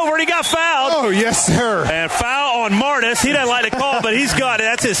crossed him over and he got fouled. Oh, yes, sir. And foul on Martis. He doesn't like the call, but he's got it.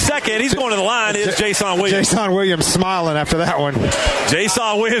 That's his second. He's going to the line. Is Jason Williams. Jason Williams smiling after that one.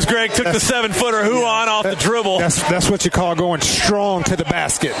 Jason Williams, Greg, took the 7-footer on off the dribble. That's what you call going strong to the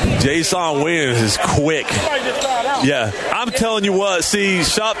basket. Jason Williams is quick. Yeah. I'm telling you what, see,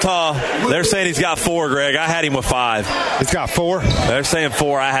 Shoptaw, they're saying he's got 4, Greg. I had him with 5. He's got 4? They're saying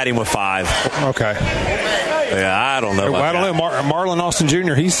 4. I had him with 5. Okay. Yeah, I don't know. I don't know. Marlon Austin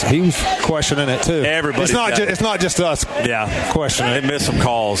Jr. He's questioning it too. Everybody's it's not just us. Yeah, questioning. They missed some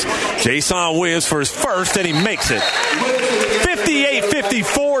calls. Jason Williams for his first, and he makes it.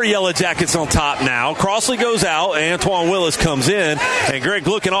 58-54. Yellow Jackets on top now. Crossley goes out. Antoine Willis comes in, and Greg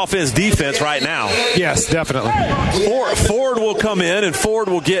looking off his defense right now. Yes, definitely. Ford will come in, and Ford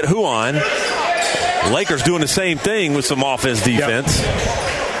will get Huon. Lakers doing the same thing with some offense defense.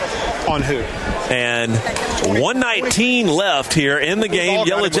 Yep. On who? And 1:19 left here in the game.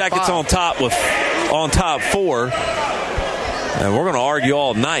 Yellow Jackets on top 4. And we're going to argue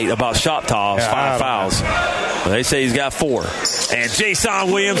all night about Shoptow's 5 fouls. They say he's got 4. And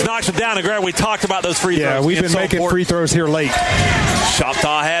Jason Williams knocks it down. And Greg, we talked about those free throws. Yeah, we've been making free throws here late.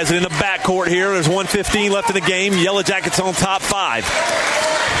 Shoptaw has it in the backcourt here. There's 1:15 left in the game. Yellow Jackets on top 5.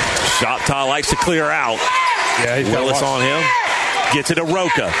 Shoptaw likes to clear out. Yeah, he's Willis on him. Gets it to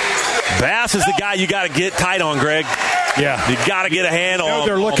Roca. Bass is the guy you got to get tight on, Greg. Yeah. You got to get a hand on.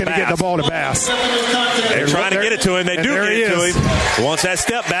 They're looking to get the ball to Bass. They're trying to get it to him. They do get it to him. Once that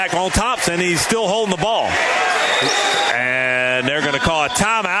step back on Thompson, he's still holding the ball. And they're going to call a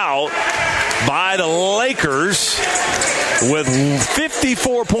timeout by the Lakers with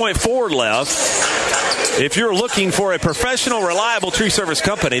 54.4 left. If you're looking for a professional, reliable tree service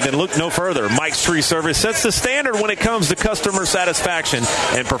company, then look no further. Mike's Tree Service sets the standard when it comes to customer satisfaction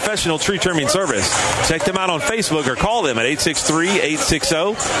and professional tree trimming service. Check them out on Facebook or call them at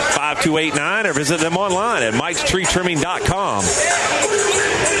 863-860-5289 or visit them online at mikestreetrimming.com.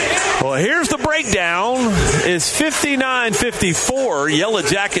 Well, here's the breakdown. It's 59-54. Yellow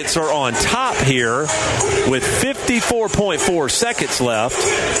Jackets are on top here with 54.4 seconds left.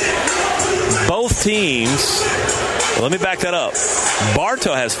 Both teams, let me back that up.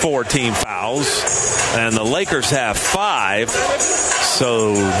 Bartow has 4 team fouls, and the Lakers have 5.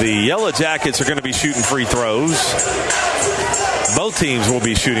 So the Yellow Jackets are going to be shooting free throws. Both teams will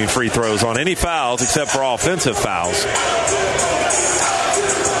be shooting free throws on any fouls except for offensive fouls.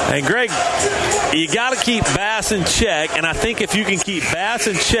 And Greg, you got to keep Bass in check, and I think if you can keep Bass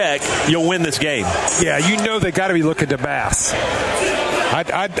in check, you'll win this game. Yeah, you know they got to be looking to Bass.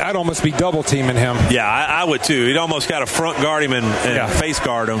 I'd almost be double teaming him. Yeah, I would too. He'd almost got to front guard him and face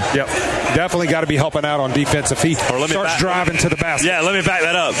guard him. Yep, definitely got to be helping out on defense if he starts driving to the basket. Yeah, let me back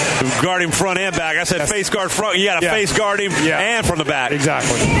that up. Guard him front and back. I said face guard front. You got to face guard him and from the back.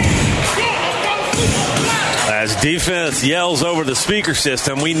 Exactly. As defense yells over the speaker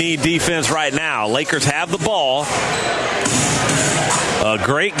system, we need defense right now. Lakers have the ball. A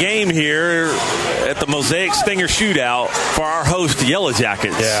great game here at the Mosaic Stinger Shootout for our host, Yellow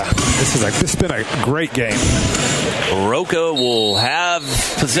Jackets. Yeah, this has been a great game. Roca will have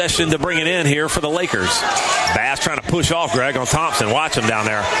possession to bring it in here for the Lakers. Bass trying to push off Greg on Thompson. Watch him down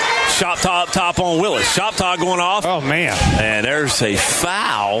there. Shot top on Willis. Shot top going off. Oh, man. And there's a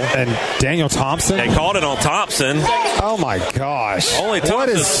foul. And Daniel Thompson? They called it on Thompson. Oh, my gosh. Only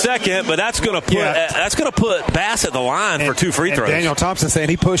Thompson's second, but that's going to put Bass at the line for 2 free throws. Daniel Thompson saying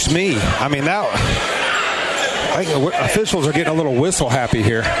he pushed me. I mean, I think officials are getting a little whistle happy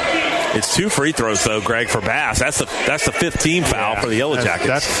here. It's 2 free throws, though, Greg, for Bass. That's the 5th team foul for the Yellow Jackets.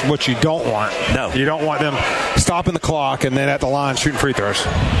 That's what you don't want. No. You don't want them stopping the clock and then at the line shooting free throws.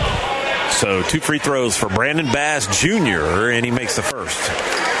 So 2 free throws for Brandon Bass Jr., and he makes the first.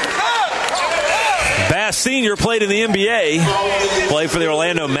 Bass Sr. played in the NBA, played for the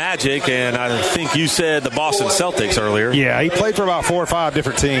Orlando Magic, and I think you said the Boston Celtics earlier. Yeah, he played for about 4 or 5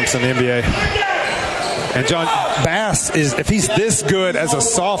 different teams in the NBA. And John Bass if he's this good as a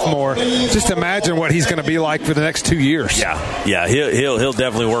sophomore, just imagine what he's going to be like for the next 2 years. Yeah, he'll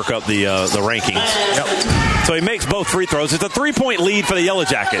definitely work up the rankings. Yep. So he makes both free throws. It's a 3-point lead for the Yellow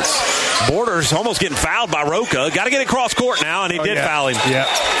Jackets. Borders almost getting fouled by Roca. Got to get it cross court now, and he did foul him. Yeah.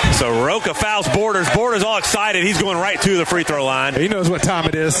 So Roca fouls Borders. Borders all excited. He's going right to the free throw line. He knows what time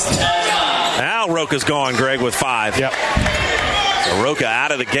it is. Now Roca's gone, Greg, with 5. Yep. Roca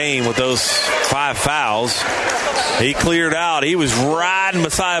out of the game with those 5 fouls. He cleared out. He was riding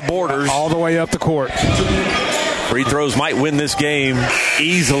beside Borders. All the way up the court. Free throws might win this game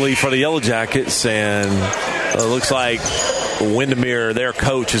easily for the Yellow Jackets, and it looks like Windermere, their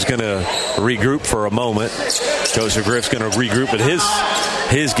coach, is going to regroup for a moment. Coach Griff's going to regroup with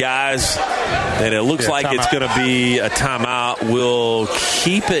his guys, and it looks like it's going to be a timeout. We'll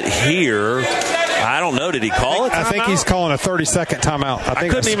keep it here. I don't know. Did he call it? I think he's calling a 30-second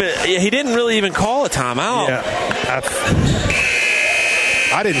timeout. He didn't really even call a timeout. Yeah,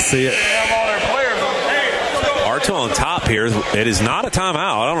 I didn't see it. Bartow on top here. It is not a timeout.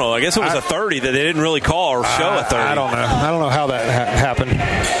 I don't know. I guess it was a 30 that they didn't really call or show a 30. I don't know. I don't know how that happened.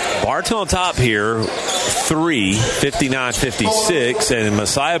 Bartow on top here, 59-56, and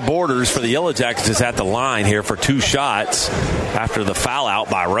Messiah Borders for the Yellow Jackets is at the line here for 2 shots after the foul out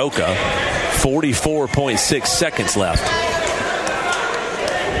by Roca. 44.6 seconds left.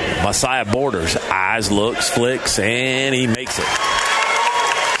 Messiah Borders, eyes, looks, flicks, and he makes it.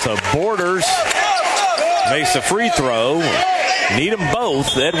 So Borders makes the free throw. Need them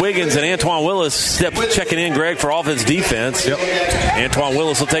both. Ed Wiggins and Antoine Willis checking in, Greg, for offense defense. Yep. Antoine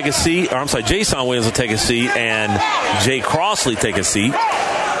Willis will take a seat. Or I'm sorry, Jason Williams will take a seat, and Jay Crossley take a seat.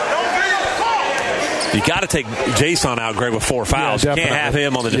 You got to take Jason out, Greg, with 4 fouls. Yeah, you can't have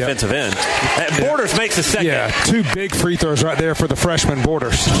him on the defensive end. Borders makes the second. Yeah, 2 big free throws right there for the freshman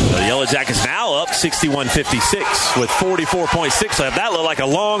Borders. The Yellow Jackets now up 61-56 with 44.6 left. That looked like a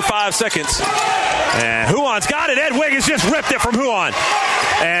long 5 seconds. And Huon's got it. Ed Wiggins just ripped it from Huon.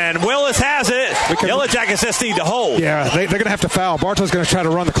 And Willis has it. Yellow Jackets just need to hold. Yeah, they're going to have to foul. Bartow's going to try to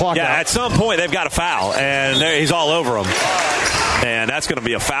run the clock out. At some point they've got to foul. And he's all over them. And that's going to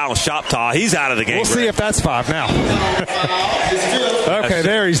be a foul on Shoptaw. He's out of the game. We'll see if that's 5 now.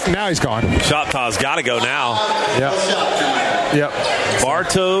 Okay, he's gone. Shoptaw's got to go now. Yep.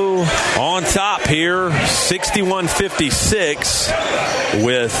 Bartow on top here, 61-56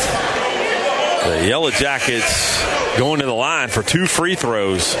 with the Yellow Jackets going to the line for 2 free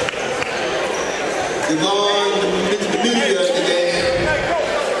throws.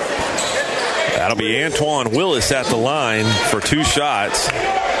 That'll be Antoine Willis at the line for 2 shots.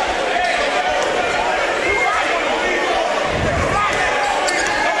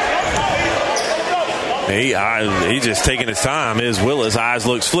 He's just taking his time. Is Willis. Eyes,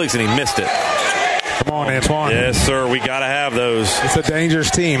 looks, flicks, and he missed it. Come on, Antoine. Yes, sir. We got to have those. It's a dangerous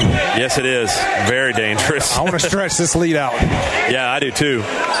team. Yes, it is. Very dangerous. I want to stretch this lead out. Yeah, I do too.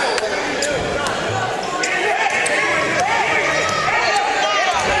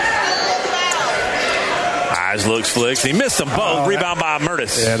 Eyes, looks, flicks. He missed them both. Rebound by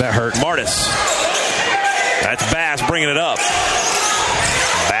Mertis. Yeah, that hurt. Martis. That's Bass bringing it up.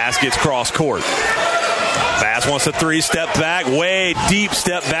 Bass gets cross court. Bass wants a 3-step back, way deep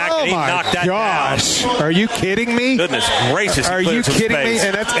step back, and he knocked that down. Are you kidding me? Goodness gracious. Are you kidding me?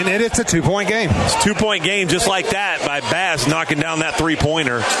 And it's a 2-point game. It's a 2-point game just like that by Bass knocking down that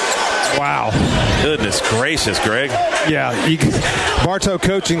 3-pointer. Wow. Goodness gracious, Greg. Yeah, Bartow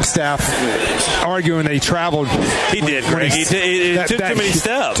coaching staff arguing that he traveled. He did, Greg. He took too many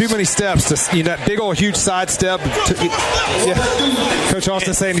steps. Too many steps. That big old huge side step. Coach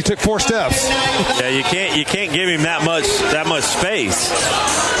Austin saying he took 4 steps. Yeah, you can't give him that much space.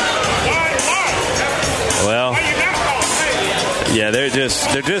 Well, yeah, they're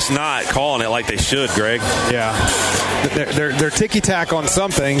just not calling it like they should, Greg. Yeah, they're ticky-tack on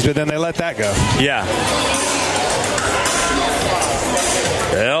some things, but then they let that go. Yeah.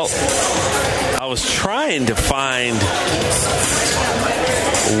 Well, I was trying to find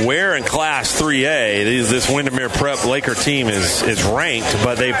where in Class 3A this Windermere Prep Laker team is ranked,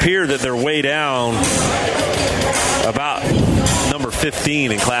 but they appear that they're way down about number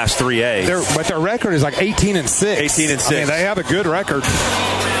 15 in Class 3A. But their record is like 18-6. 18-6. I mean, they have a good record.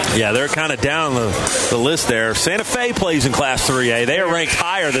 Yeah, they're kind of down the list there. Santa Fe plays in Class 3A. They are ranked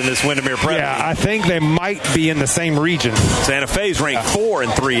higher than this Windermere Prep. Yeah, I think they might be in the same region. Santa Fe's ranked 4 in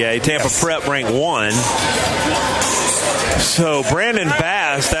 3A. Tampa Prep ranked 1. So Brandon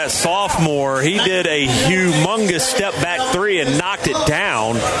Bass, that sophomore, he did a humongous step back 3 and knocked it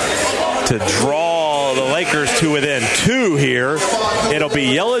down to draw the Lakers to within 2 here. It'll be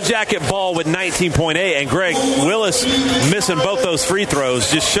Yellow Jacket ball with 19.8, and Greg Willis missing both those free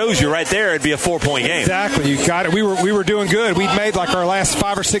throws just shows you right there it'd be a 4-point game. Exactly, you got it. We were doing good. We'd made like our last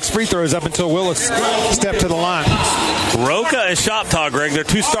 5 or 6 free throws up until Willis stepped to the line. Roca and Shoptaw, Greg, they're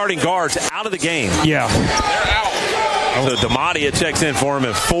 2 starting guards out of the game. Yeah. They're out. So Damadia checks in for him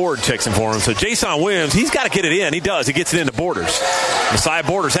and Ford checks in for him. So Jason Williams, he's got to get it in. He does. He gets it into Borders. Messiah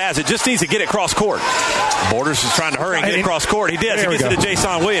Borders has it. Just needs to get it cross court. Borders is trying to hurry and get it cross court. He did. He gets it to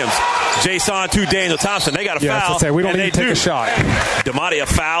Jason Williams. Jason to Daniel Thompson. They got a foul. We don't need to take a shot. Damadia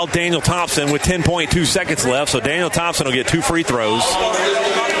fouled Daniel Thompson with 10.2 seconds left. So Daniel Thompson will get 2 free throws.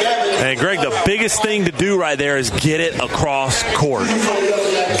 And Greg, the biggest thing to do right there is get it across court.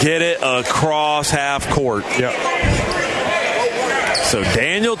 Get it across half court. Yep. So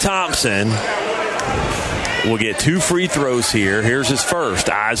Daniel Thompson will get 2 free throws here. Here's his first.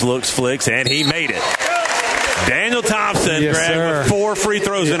 Eyes, looks, flicks, and he made it. Daniel Thompson, yes, Greg, sir. with 4 free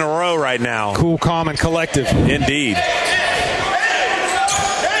throws in a row right now. Cool, calm, and collective. Indeed.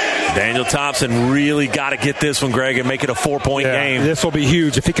 Daniel Thompson really got to get this one, Greg, and make it a 4-point game. This will be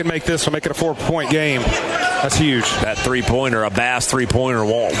huge. If he can make this, he'll make it a 4-point game. That's huge. That three-pointer, a Bass three-pointer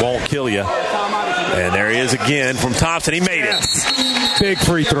won't kill you. And there he is again from Thompson. He made it. Big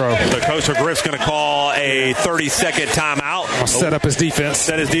free throw. So Coach McGriff's going to call a 30-second timeout. Set up his defense.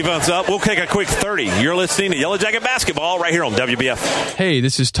 Set his defense up. We'll take a quick 30. You're listening to Yellow Jacket Basketball right here on WBF. Hey,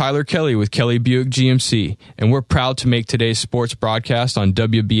 this is Tyler Kelly with Kelly Buick GMC, and we're proud to make today's sports broadcast on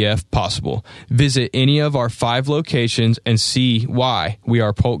WBF possible. Visit any of our 5 locations and see why we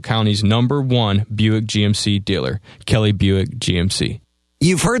are Polk County's #1 Buick GMC dealer. Kelly Buick GMC.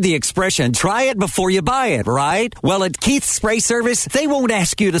 You've heard the expression, try it before you buy it, right? Well, at Keith's Spray Service, they won't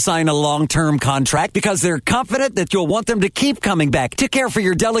ask you to sign a long-term contract because they're confident that you'll want them to keep coming back to care for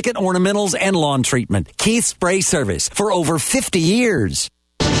your delicate ornamentals and lawn treatment. Keith's Spray Service for over 50 years.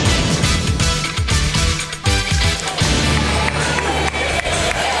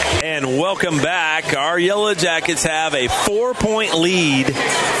 And welcome back. Our Yellow Jackets have a 4-point lead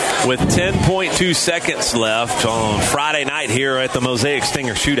with 10.2 seconds left on Friday night here at the Mosaic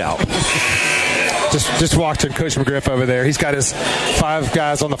Stinger Shootout. Just watching Coach McGriff over there. He's got his 5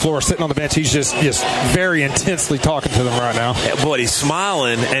 guys on the floor sitting on the bench. He's just very intensely talking to them right now. Yeah, boy, he's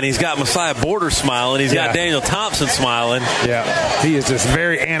smiling, and he's got Messiah Borders smiling. He's got Daniel Thompson smiling. Yeah, he is just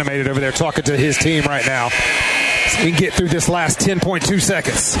very animated over there talking to his team right now. So we can get through this last 10.2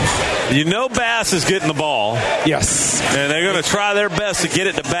 seconds. You know Bass is getting the ball. Yes. And they're going to try their best to get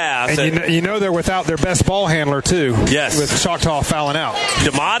it to Bass. And you know they're without their best ball handler, too. Yes. With Choctaw fouling out.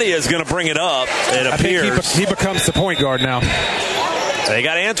 Damadia is going to bring it up, it appears. I think he becomes the point guard now. They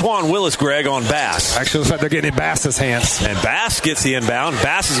got Antoine Willis, Greg, on Bass. Actually, looks like they're getting in Bass's hands. And Bass gets the inbound.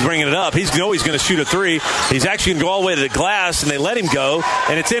 Bass is bringing it up. He's going to shoot a 3. He's actually going to go all the way to the glass, and they let him go.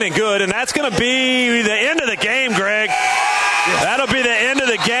 And it's in and good. And that's going to be the end of the game, Greg. That'll be the end of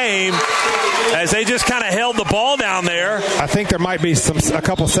the game as they just kind of held the ball down there. I think there might be a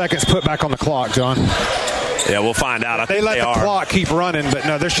couple seconds put back on the clock, John. Yeah, we'll find out. I think they let the clock keep running, but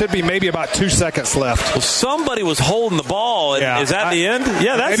no, there should be maybe about 2 seconds left. Well, somebody was holding the ball. Is that the end?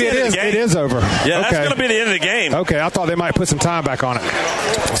 Yeah, that's the end of the game. It is over. Yeah, that's going to be the end of the game. Okay, I thought they might put some time back on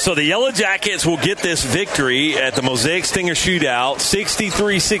it. So the Yellow Jackets will get this victory at the Mosaic Stinger Shootout,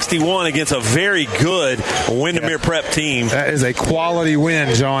 63-61 against a very good Windermere Prep team. That is a quality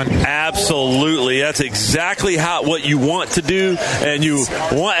win, John. Absolutely. That's exactly what you want to do, and you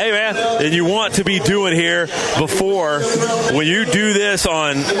want to be doing here before when you do this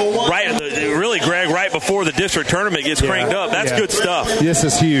on right before the district tournament gets cranked up. That's good stuff. This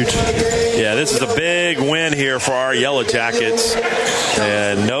is huge. Yeah, this is a big win here for our Yellow Jackets,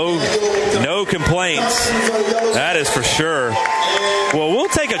 and no complaints. That is for sure. Well, we'll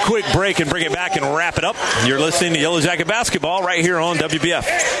take a quick break and bring it back and wrap it up. You're listening to Yellow Jacket Basketball right here on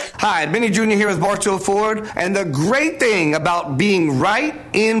WBF. Hi, Benny Jr. here with Bartow Ford. And the great thing about being right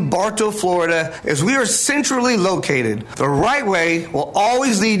in Bartow, Florida is we are centrally located. The right way will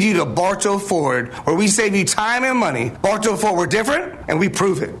always lead you to Bartow Ford, where we save you time and money. Bartow Ford, we're different, and we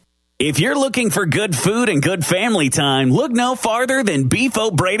prove it. If you're looking for good food and good family time, look no farther than Beef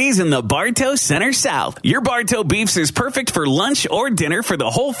O'Brady's in the Bartow Center South. Your Bartow Beefs is perfect for lunch or dinner for the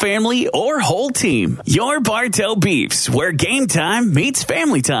whole family or whole team. Your Bartow Beefs, where game time meets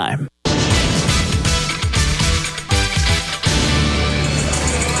family time.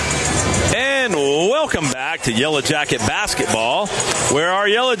 And welcome back to Yellow Jacket Basketball, where our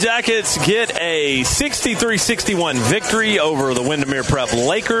Yellow Jackets get a 63-61 victory over the Windermere Prep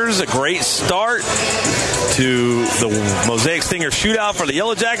Lakers. A great start to the Mosaic Stinger Shootout for the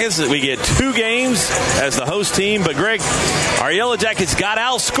Yellow Jackets. We get 2 games as the host team. But, Greg, our Yellow Jackets got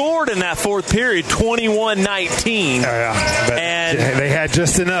outscored in that fourth period, 21-19. And they had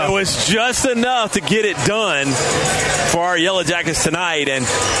just enough. It was just enough to get it done for our Yellow Jackets tonight. And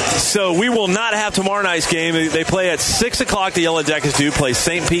so we will not have tomorrow night's game. They play at 6 o'clock. The Yellow Jackets do play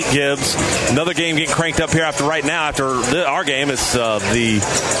St. Pete Gibbs. Another game getting cranked up here right now after our game. It's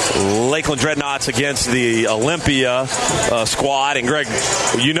the Lakeland Dreadnoughts against the Olympia squad. And Greg,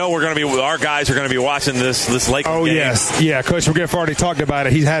 our guys are going to be watching this Lakeland game. Yes. Yeah, Coach McGriff already talked about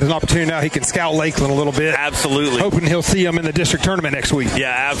it. He's had an opportunity now. He can scout Lakeland a little bit. Absolutely. Hoping he'll see them in the district tournament next week.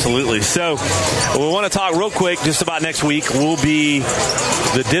 Yeah, absolutely. So we want to talk real quick just about next week.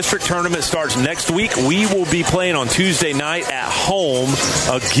 The district tournament starts next week. We will be playing on Tuesday night at home home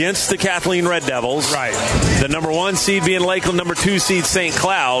against the Kathleen Red Devils. Right. The number 1 seed being Lakeland, number 2 seed St.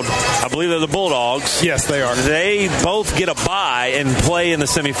 Cloud. I believe they're the Bulldogs. Yes, they are. They both get a bye and play in the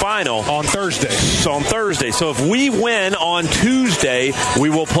semifinal. On Thursday. So if we win on Tuesday, we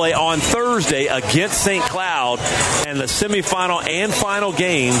will play on Thursday against St. Cloud, and the semifinal and final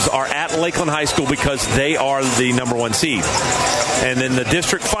games are at Lakeland High School because they are the number 1 seed. And then the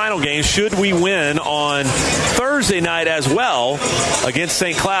district final game, should we win on Thursday night as well against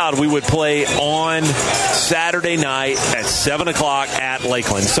St. Cloud, we would play on Saturday night at 7 o'clock at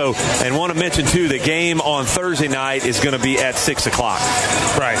Lakeland. So, and want to mention, too, the game on Thursday night is going to be at 6 o'clock.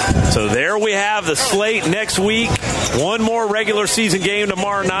 Right. So there we have the slate next week. One more regular season game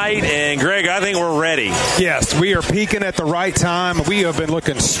tomorrow night. And, Greg, I think we're ready. Yes, we are peaking at the right time. We have been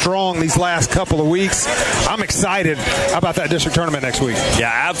looking strong these last couple of weeks. I'm excited about that district tournament next week.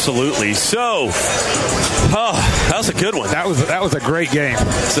 Yeah, absolutely. So, that was a good one. That was a great game.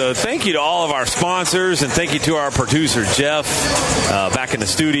 So thank you to all of our sponsors, and thank you to our producer, Jeff, back in the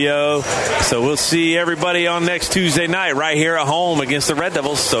studio. So we'll see everybody on next Tuesday night right here at home against the Red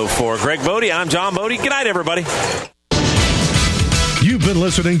Devils. So for Greg Bodie, I'm John Bodie. Good night, everybody. You've been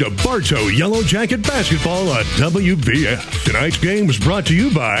listening to Bartow Yellow Jacket Basketball on WBF. Tonight's game was brought to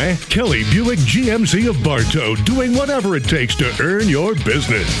you by Kelly Buick GMC of Bartow, doing whatever it takes to earn your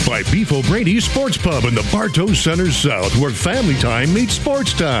business. By Beef O'Brady's Sports Pub in the Bartow Center South, where family time meets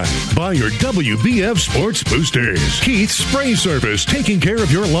sports time. By your WBF Sports Boosters. Keith's Spray Service, taking care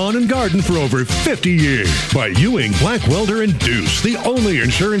of your lawn and garden for over 50 years. By Ewing, Black Welder, and Deuce, the only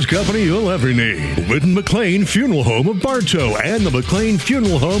insurance company you'll ever need. Whitten McLean Funeral Home of Bartow and the McLean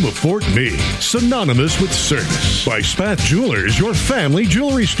Funeral Home of Fort Meade, synonymous with service. By Spath Jewelers, your family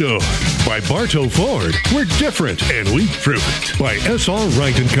jewelry store. By Bartow Ford, we're different and we prove it. By S.R.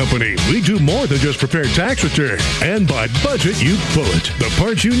 Wright & Company, we do more than just prepare tax returns. And by Budget You Bullet, the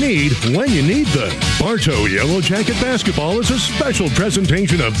parts you need when you need them. Bartow Yellow Jacket Basketball is a special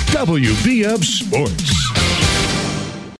presentation of WBF Sports.